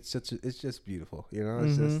 It's just beautiful. You know,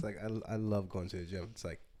 it's just like I love going to the gym. It's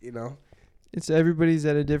like, you know, it's everybody's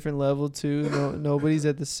at a different level too. Nobody's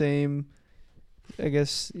at the same, I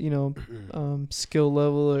guess, you know, skill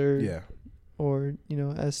level or you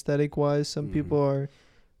know, aesthetic wise. Some people are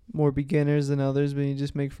more beginners than others, but you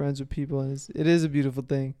just make friends with people, and it is a beautiful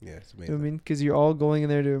thing. Yeah, it's amazing. You know what I mean? Because you're all going in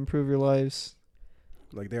there to improve your lives.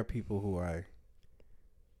 Like there are people who are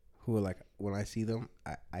like, when I see them,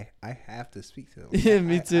 I have to speak to them. Yeah,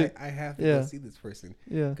 me too. I have to go see this person.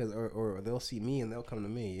 Yeah. Because or they'll see me and they'll come to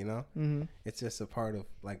me. You know. Mm-hmm. It's just a part of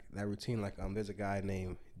like that routine. Like there's a guy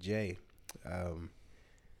named Jay,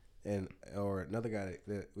 or another guy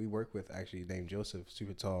that we work with actually named Joseph,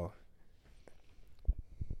 super tall,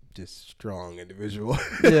 just strong individual.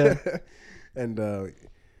 Yeah. and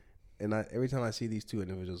every time I see these two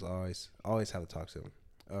individuals, I always have to talk to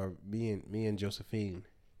them. Me and Josephine,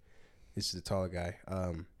 this is the taller guy.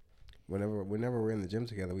 Whenever we're in the gym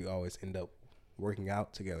together, we always end up working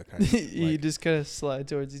out together. Kind of. You just kind of slide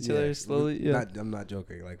towards each other slowly. Yeah. I'm not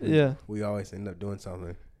joking. Like we always end up doing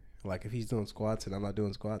something. Like if he's doing squats and I'm not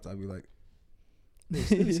doing squats, I'll be like,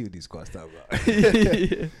 let me see what these squats talk about.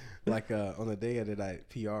 Yeah. Like on the day that I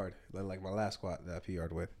PR'd, like my last squat that I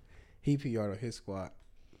PR'd with, he PR'd on his squat,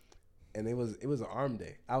 and it was an arm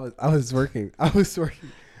day. I was working. I was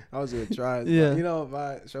doing tries. Yeah. You know,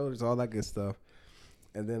 my shoulders, all that good stuff.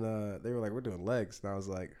 And then they were like, we're doing legs, and I was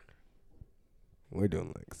like, we're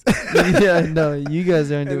doing legs. Yeah, no, you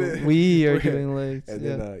guys aren't doing. We are doing legs. And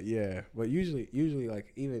then but usually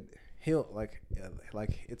like even he'll like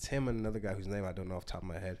it's him and another guy whose name I don't know off the top of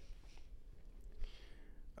my head.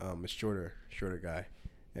 A shorter guy,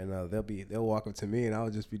 and they'll walk up to me and I'll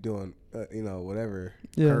just be doing whatever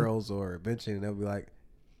curls or benching, and they'll be like,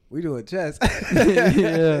 we doing chest.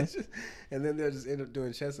 Yeah. And then they'll just end up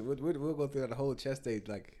doing chest. We'll go through the whole chest day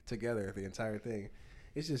like together, the entire thing.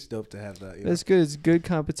 It's just dope to have that. That's good. It's good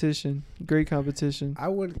competition. Great competition. I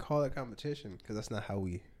wouldn't call it competition because that's not how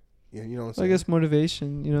we, you know what I'm saying? I guess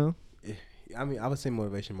motivation, you know? I mean, I would say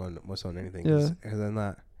motivation more so than anything. Because I'm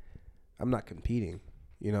not competing.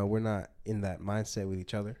 You know, we're not in that mindset with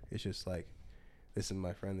each other. It's just like, this is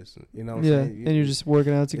my friend. This, you know what I'm saying? And you're just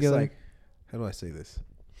working out together. It's like, how do I say this?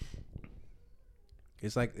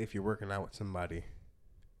 It's like if you're working out with somebody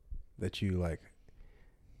that you like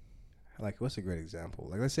what's a great example?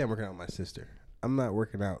 Like, let's say I'm working out with my sister. I'm not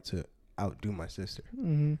working out to outdo my sister.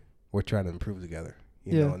 Mm-hmm. We're trying to improve together,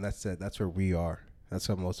 you know, and that's where we are. That's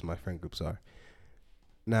what most of my friend groups are.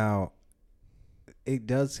 Now,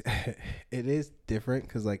 it is different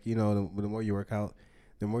because, like, you know, the more you work out,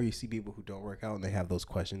 the more you see people who don't work out and they have those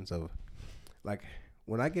questions of, like,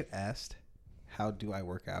 when I get asked, how do I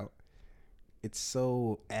work out? It's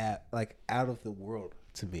so out of the world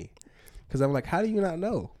to me. Because I'm like, how do you not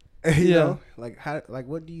know? You know, like how, like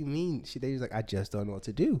what do you mean? They was like, I just don't know what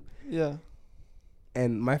to do. Yeah.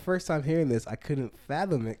 And my first time hearing this, I couldn't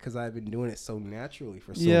fathom it because I've been doing it so naturally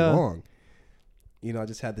for so Yeah. long. You know, I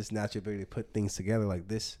just had this natural ability to put things together. Like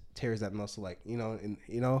this tears that muscle, like, you know, and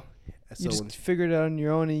you know, so You just figured it out on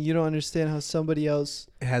your own, and you don't understand how somebody else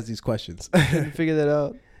it has these questions. can figure that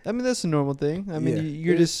out. I mean, that's a normal thing. I mean, Yeah.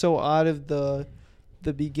 you're just so out of the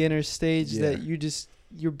beginner stage Yeah. that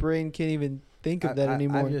your brain can't even think of that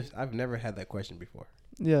anymore. I've never had that question before.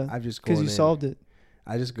 Yeah. I've just Because you solved it.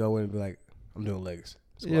 I just go in and be like, I'm doing legs,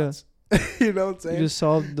 Yeah. squats. You know what I'm saying? You just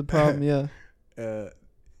solved the problem. Yeah.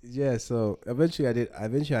 Yeah. So eventually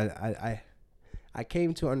I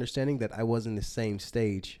came to understanding that I was in the same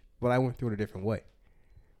stage, but I went through it a different way.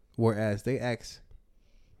 Whereas they ask,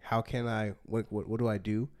 how can I, what do I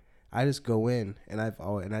do? I just go in and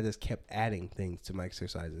I just kept adding things to my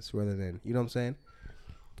exercises rather than, you know what I'm saying?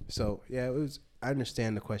 So yeah, I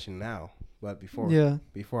understand the question now, but before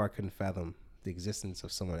I couldn't fathom the existence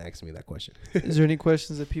of someone asking me that question. Is there any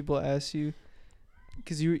questions that people ask you?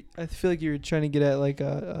 Because I feel like you're trying to get at like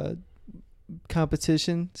a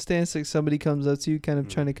competition stance, like somebody comes up to you kind of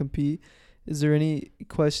trying to compete. Is there any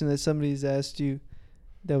question that somebody's asked you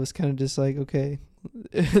that was kind of just like, okay,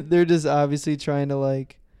 they're just obviously trying to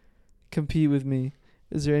like compete with me?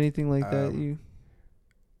 Is there anything like that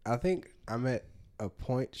I think I'm at a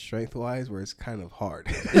point strength wise where it's kind of hard.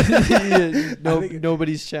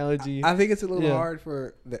 Nobody's challenging you. I think it's a little hard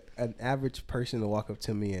for an average person to walk up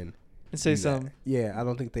to me and say something. Yeah, I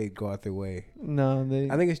don't think they'd go out their way. No,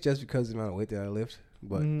 I think it's just because of the amount of weight that I lift.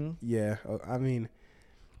 But yeah, I mean,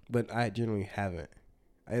 but I generally haven't.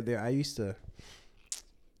 There used to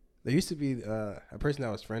be a person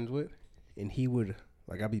I was friends with, and he would,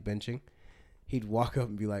 like, I'd be benching. He'd walk up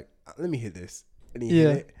and be like, let me hit this. And he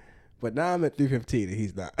hit it. But now I'm at 315 and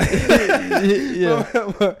he's not.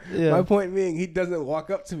 My point being, he doesn't walk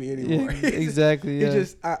up to me anymore. Yeah, exactly. He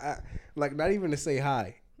just, like, not even to say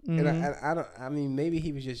hi. And I mean, maybe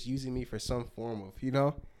he was just using me for some form of, you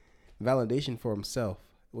know, validation for himself,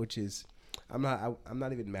 which is, I'm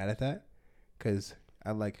not even mad at that, because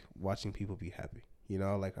I like watching people be happy. You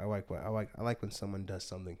know, like I like when someone does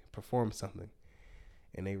something, performs something,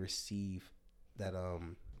 and they receive that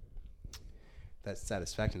that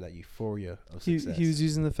satisfaction, that euphoria of success. He was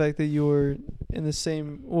using the fact that you were in the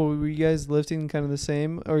same. Well, were you guys lifting kind of the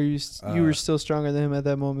same, or you were still stronger than him at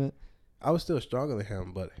that moment? I was still stronger than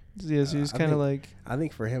him, but yeah, so he was kind of like. I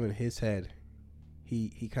think for him in his head,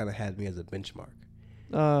 he kind of had me as a benchmark.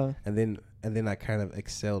 And then I kind of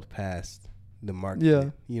excelled past the mark.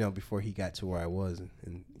 Yeah. You know, before he got to where I was,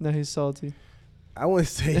 and now he's salty. I wouldn't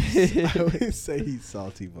say he's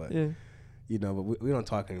salty, but you know, but we don't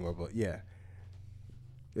talk anymore. But yeah,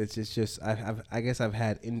 it's just I guess I've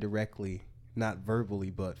had indirectly, not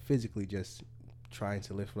verbally, but physically, just trying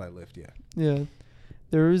to lift what I lift. Yeah. Yeah.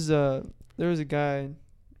 There was a guy.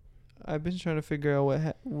 I've been trying to figure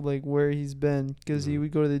out where he's been, because he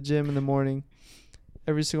would go to the gym in the morning,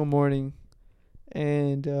 every single morning,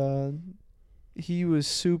 and he was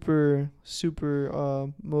super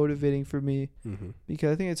motivating for me,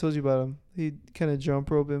 because I think I told you about him. He'd kind of jump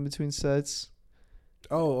rope in between sets.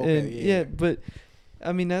 Oh, okay. And yeah, but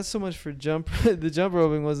I mean, not so much for jump. The jump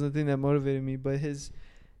roping wasn't the thing that motivated me, but his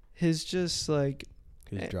just like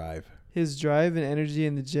his drive and energy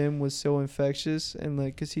in the gym was so infectious. And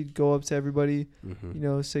like, cause he'd go up to everybody, you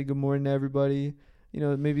know, say good morning to everybody, you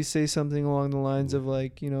know, maybe say something along the lines of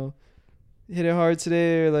like, you know, hit it hard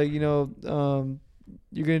today, or like, you know,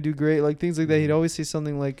 you're gonna do great, like things like that. He'd always say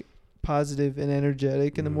something like positive and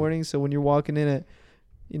energetic in the morning. So when you're walking in at,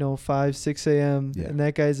 you know, 5-6 a.m. and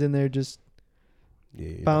that guy's in there just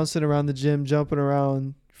bouncing around the gym, jumping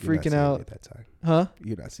around, freaking out. At that time. Huh?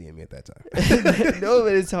 You're not seeing me at that time. No,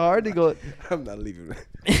 but it's hard to go. I'm not leaving.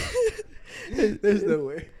 There's no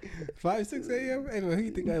way. 5-6 a.m. Hey, man, who you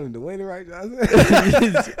think I am, Dwayne Wright Johnson?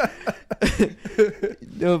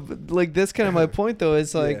 No, but like that's kind of my point though.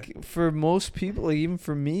 It's like for most people, like even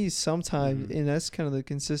for me, sometimes, and that's kind of the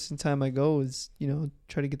consistent time I go is, you know,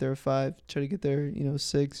 try to get there at 5, try to get there, you know,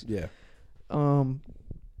 6. Yeah.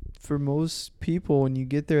 For most people, when you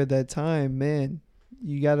get there at that time, man,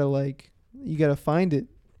 you gotta find it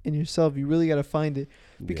in yourself. You really gotta find it,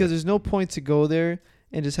 because there's no point to go there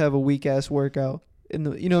and just have a weak ass workout. You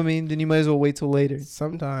know what I mean? Then you might as well wait till later.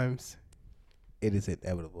 Sometimes it is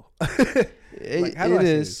inevitable. It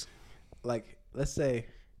is. Like, let's say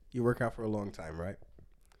you work out for a long time, right?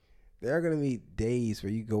 There are gonna be days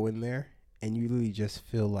where you go in there and you really just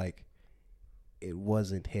feel like it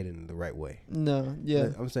wasn't hidden the right way. No, yeah.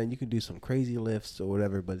 I'm saying you can do some crazy lifts or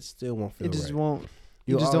whatever, but it still won't feel right. It just won't.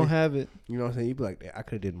 You just don't have it. You know what I'm saying? You'd be like, I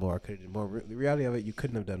could have did more. I could have did more. The reality of it, you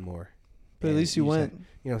couldn't have done more. But at least you went. You know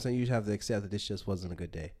what I'm saying? You just have to accept that this just wasn't a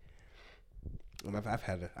good day. And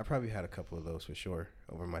I probably had a couple of those for sure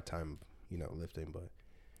over my time, lifting. But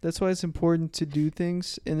that's why it's important to do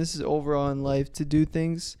things, and this is overall in life, to do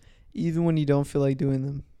things even when you don't feel like doing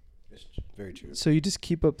them. it's very true. So you just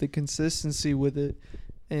keep up the consistency with it.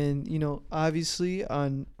 And, obviously I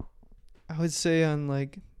would say on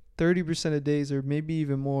like 30% of days or maybe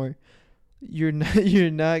even more, you're not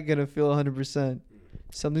going to feel 100%.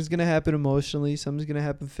 Something's going to happen emotionally. Something's going to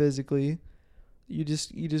happen physically. You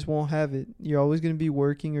just won't have it. You're always going to be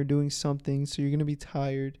working or doing something, so you're going to be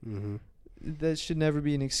tired. Mm-hmm. That should never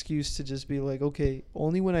be an excuse to just be like, okay,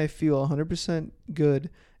 only when I feel 100% good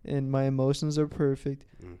and my emotions are perfect,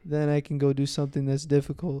 then I can go do something that's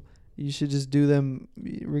difficult. You should just do them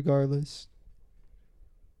regardless.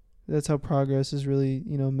 That's how progress is really,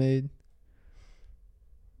 made.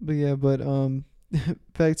 But yeah,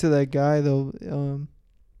 back to that guy though.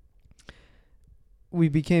 We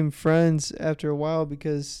became friends after a while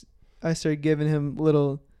because I started giving him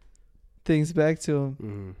little things back to him.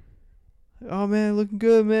 Mm-hmm. Oh man, looking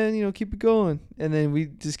good, man. Keep it going. And then we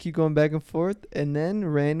just keep going back and forth. And then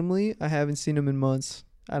randomly, I haven't seen him in months.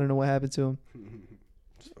 I don't know what happened to him.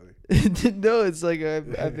 It's funny. No, it's like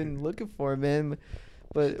I've been looking for him, man.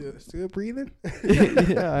 But still breathing?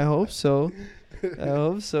 Yeah, I hope so. I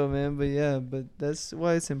hope so, man. But yeah, that's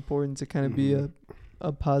why it's important to kind of be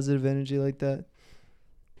a positive energy like that.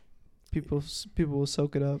 People will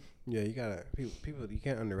soak it up. Yeah, you gotta people. You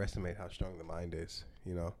can't underestimate how strong the mind is.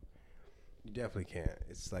 You definitely can't.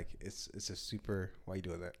 It's like it's a super. Why you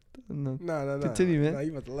doing that? No. No. Continue, man. No,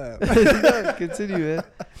 you about to laugh. No, continue, man.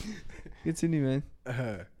 Continue, man.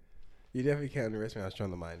 You definitely can't underestimate how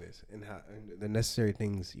strong the mind is and the necessary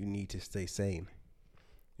things you need to stay sane.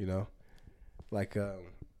 Like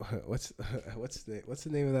what's the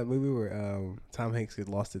name of that movie where Tom Hanks gets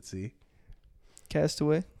lost at sea?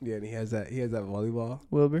 Castaway. Yeah, and he has that volleyball.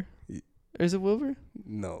 Wilbur. Or is it Wilbur?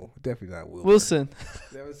 No, definitely not Wilbur. Wilson.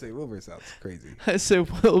 I would say Wilbur sounds crazy. I said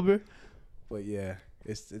Wilbur. But yeah,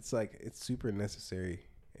 it's like it's super necessary.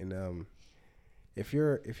 And if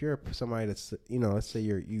you're somebody that's let's say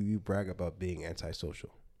you brag about being antisocial,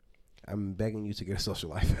 I'm begging you to get a social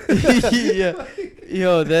life. Yeah,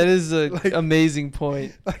 yo, that is a amazing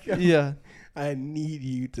point. Yeah, I need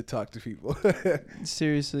you to talk to people.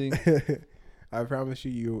 Seriously. I promise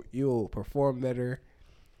you'll perform better.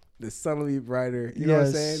 The sun will be brighter. You know what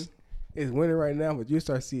I'm saying? It's winter right now, but you'll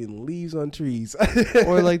start seeing leaves on trees.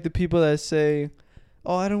 Or like the people that say,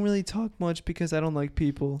 "Oh, I don't really talk much because I don't like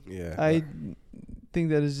people." Yeah, I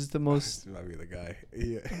think that is just the most. This might be the guy.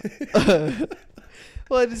 Yeah.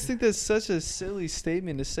 Well, I just think that's such a silly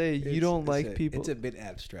statement to say. You don't like people. It's a bit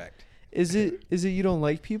abstract. Is it you don't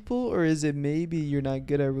like people, or is it maybe you're not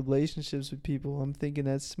good at relationships with people? I'm thinking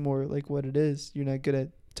that's more like what it is. You're not good at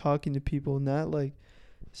talking to people, not like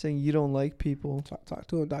saying you don't like people. Talk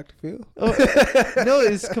to him, Dr. Phil. Oh, no,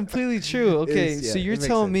 it's completely true. Okay, so you're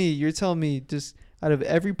telling me just out of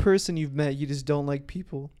every person you've met, you just don't like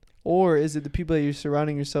people. Or is it the people that you're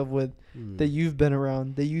surrounding yourself with that you've been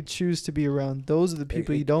around, that you choose to be around? Those are the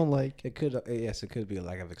people you don't like. It could, it could be a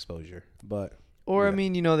lack of exposure, but. Or I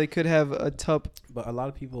mean, they could have a tough. But a lot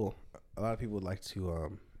of people like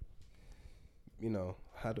to,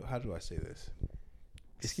 how do I say this?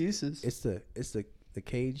 Excuses. It's the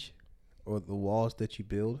cage, or the walls that you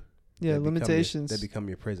build. Yeah, limitations that become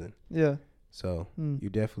your prison. Yeah. So you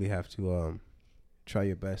definitely have to try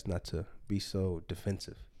your best not to be so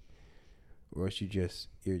defensive, or else you're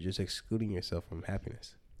just excluding yourself from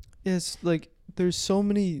happiness. It's like I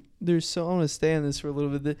want to stay on this for a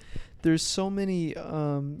little bit. There's so many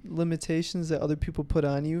limitations that other people put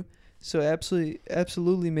on you. So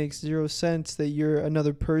absolutely makes zero sense that you're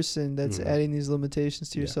another person that's adding these limitations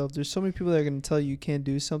to yourself. There's so many people that are going to tell you can't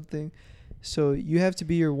do something. So you have to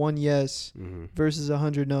be your one yes versus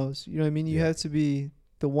 100 no's. You know what I mean? You have to be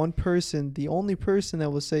the one person, the only person that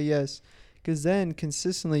will say yes. Because then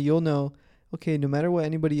consistently you'll know, okay, no matter what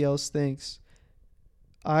anybody else thinks,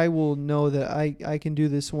 I will know that I can do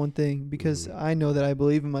this one thing because I know that I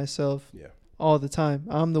believe in myself all the time.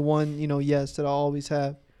 I'm the one, yes, that I'll always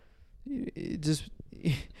have. It's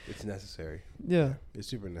necessary. Yeah. It's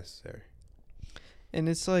super necessary. And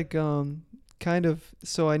it's like kind of,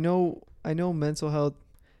 so I know mental health.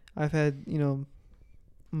 I've had,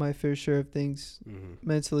 my fair share of things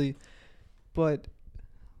mentally, but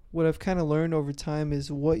what I've kind of learned over time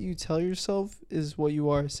is what you tell yourself is what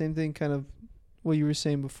you are. Same thing kind of what you were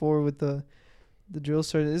saying before with the drill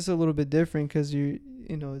sergeant. This is a little bit different because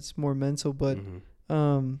it's more mental, but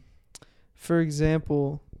for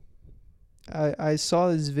example, I saw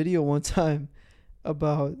this video one time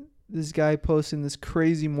about this guy posting this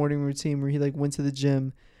crazy morning routine where he like went to the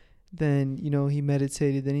gym, then he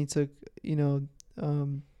meditated, then he took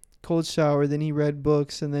cold shower, then he read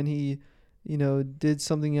books, and then he did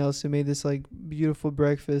something else and made this like beautiful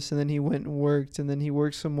breakfast, and then he went and worked, and then he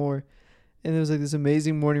worked some more, and it was like this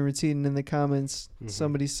amazing morning routine. And in the comments,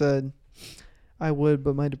 somebody said, "I would,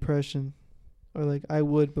 but my depression," or like, "I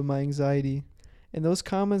would, but my anxiety." And those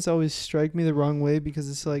comments always strike me the wrong way, because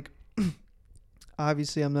it's like,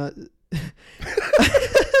 obviously I'm not.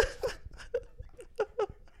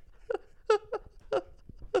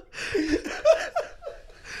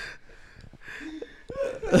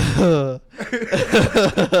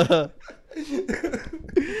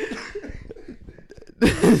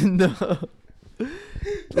 No.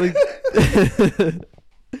 Like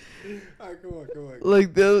come on.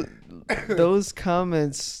 Like those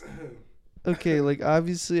comments. Okay, like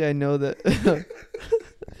obviously I know that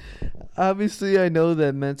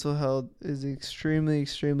mental health is an extremely,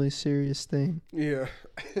 extremely serious thing. Yeah.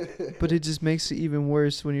 But it just makes it even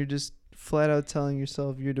worse when you're just flat out telling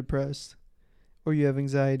yourself you're depressed or you have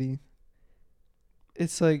anxiety.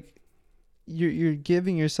 It's like you're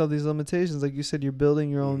giving yourself these limitations. Like you said, you're building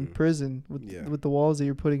your own prison with the walls that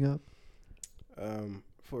you're putting up.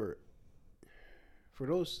 For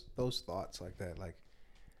those thoughts like that, like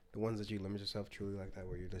the ones that you limit yourself truly like that,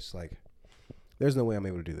 where you're just like, there's no way I'm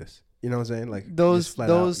able to do this. You know what I'm saying? Like those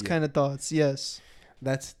kind of thoughts. Yes.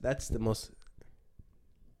 That's the most.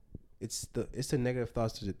 It's the negative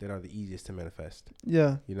thoughts that are the easiest to manifest.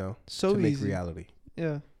 Yeah. To make easy. reality.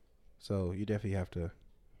 Yeah. So you definitely have to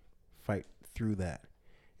fight through that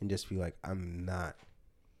and just be like, I'm not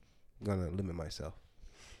gonna limit myself,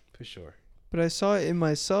 for sure. But I saw it in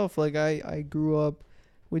myself. Like I grew up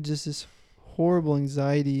with just this horrible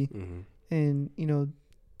anxiety and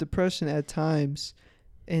depression at times,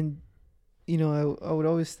 and I would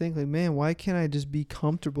always think like, man, why can't I just be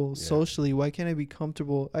comfortable socially? Why can't I be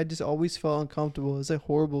comfortable? I just always felt uncomfortable. It's a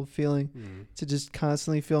horrible feeling to just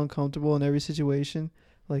constantly feel uncomfortable in every situation,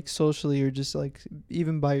 like socially or just like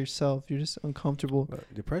even by yourself. You're just uncomfortable.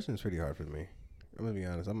 But depression is pretty hard for me. I'm gonna be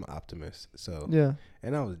honest. I'm an optimist, so yeah.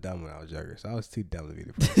 And I was dumb when I was younger, so I was too dumb to be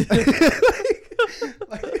depressed.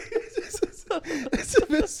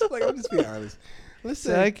 Like, I'm just being honest. Let's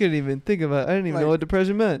say I couldn't even think about it. I didn't even know what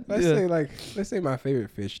depression meant. Let's say my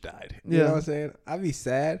favorite fish died. You know what I'm saying? I'd be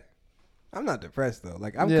sad. I'm not depressed though.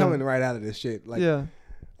 Like I'm coming right out of this shit. Like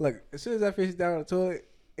like as soon as that fish down on the toilet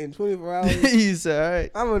in 24 hours, you say, all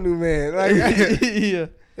right, I'm a new man. Like yeah,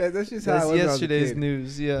 that's just how it was. Yesterday's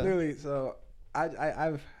news. Yeah, literally. So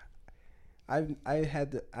I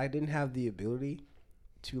didn't have the ability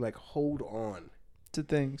to like hold on to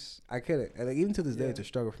things. I couldn't. And like, even to this day, it's a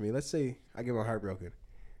struggle for me. Let's say I get my heart broken.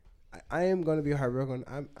 I am going to be heartbroken.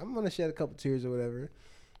 I'm going to shed a couple tears or whatever.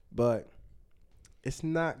 But it's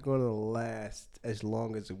not going to last as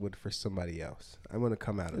long as it would for somebody else. I'm going to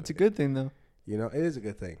come out of it. It's a good thing, though. It is a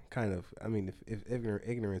good thing. Kind of. I mean, if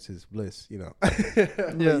ignorance is bliss, Yeah.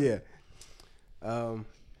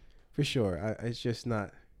 For sure. It's just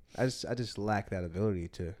not. I just lack that ability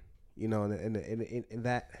to, and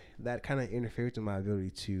that kind of interferes with my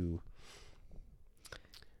ability to.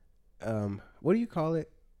 What do you call it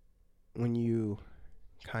when you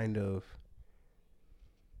kind of?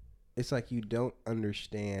 It's like you don't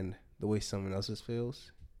understand the way someone else's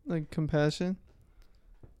feels. Like compassion,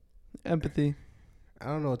 empathy. I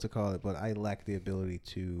don't know what to call it, but I lack the ability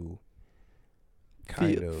to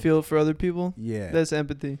feel for other people. Yeah, that's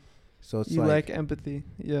empathy. So it's you lack empathy.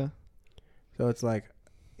 Yeah. So it's like,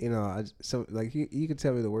 you can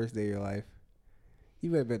tell me the worst day of your life. You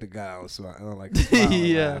better bet the God I don't smile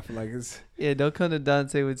yeah. laugh. Like it's don't come to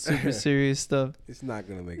Dante with super serious stuff. It's not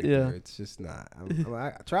gonna make it through. It's just not.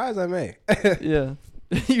 I try as I may. Yeah.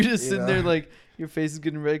 You're just sitting there like your face is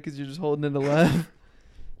getting red because you're just holding in a laugh.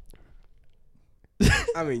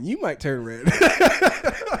 I mean, you might turn red.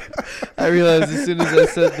 I realized as soon as I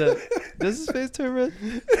said that. Does his face turn red?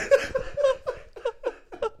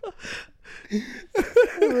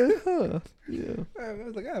 I'm like, huh. Yeah. I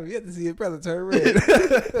was like, I have yet to see your brother turn red.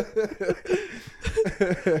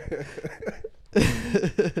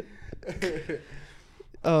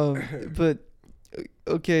 But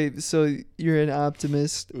okay, so you're an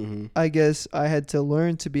optimist. Mm-hmm. I guess I had to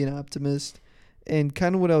learn to be an optimist, and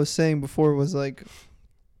kind of what I was saying before was like,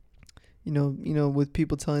 with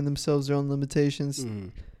people telling themselves their own limitations. Mm-hmm.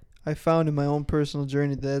 I found in my own personal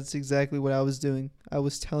journey that's exactly what I was doing. I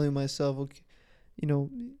was telling myself, okay,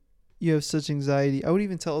 you have such anxiety. I would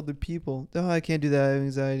even tell other people, "Oh, I can't do that. I have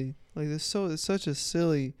anxiety." Like it's such a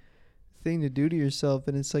silly thing to do to yourself,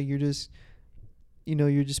 and it's like you're just,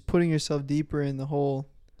 you're just putting yourself deeper in the hole,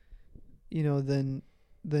 than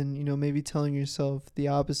maybe telling yourself the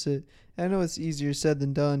opposite. And I know it's easier said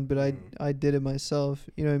than done, but I did it myself.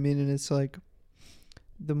 You know what I mean? And it's like,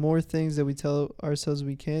 the more things that we tell ourselves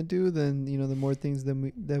we can't do, then the more things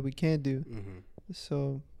that we can't do. Mm-hmm.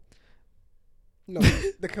 So. No,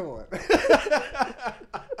 come on.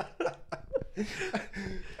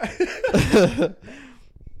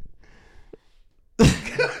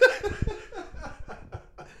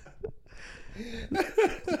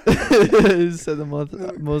 You said the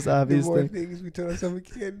most obvious the more thing. Things we tell ourselves we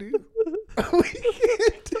can't do. We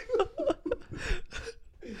can't do.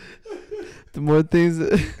 The more things.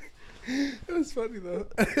 It was funny though.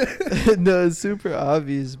 No, it's super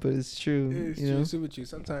obvious, but it's true. It's true, super true.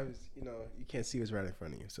 Sometimes you can't see what's right in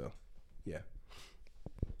front of you. So, yeah.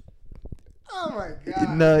 Oh my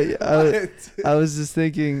god. No, I was just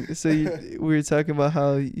thinking. So we were talking about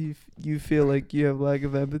how you feel like you have lack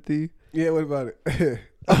of empathy. Yeah. What about it?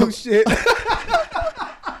 Oh shit.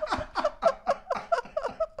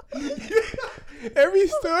 Every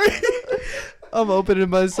story. I'm opening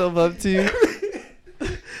myself up to you.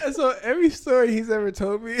 So every story he's ever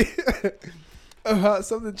told me about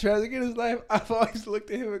something tragic in his life, I've always looked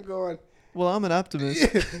at him and gone, well, I'm an optimist.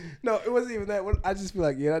 Yeah. No, it wasn't even that. I just feel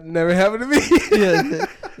like, yeah, that never happened to me. Yeah,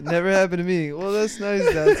 it never happened to me. Well, that's nice,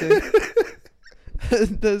 Dante.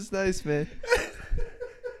 That's nice, man.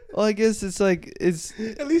 Well, I guess it's like it's.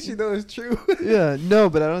 At least you know it's true. Yeah, no,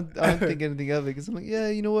 but I don't think anything of it because I'm like, yeah,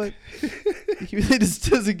 you know what? He really just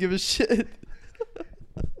doesn't give a shit.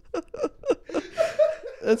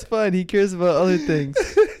 That's fine. He cares about other things.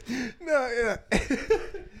 No, yeah.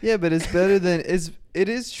 Yeah, but it's better than it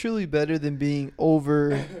is truly better than being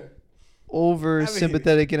over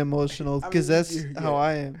sympathetic and emotional because that's how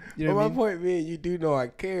I am. You know well, what I my mean? point being, you do know I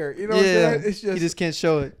care. You know what I'm saying? It's you just can't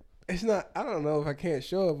show it. It's not. I don't know if I can't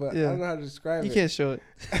show it, but I don't know how to describe it. You can't show it.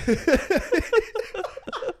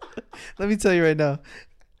 Let me tell you right now.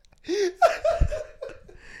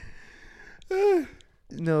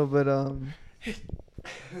 No, but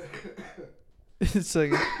it's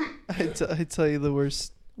like I tell you the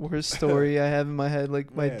worst story I have in my head,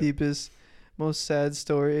 like my deepest, most sad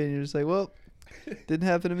story, and you're just like, well, didn't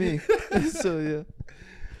happen to me. So yeah,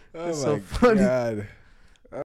 Oh it's my so funny. God.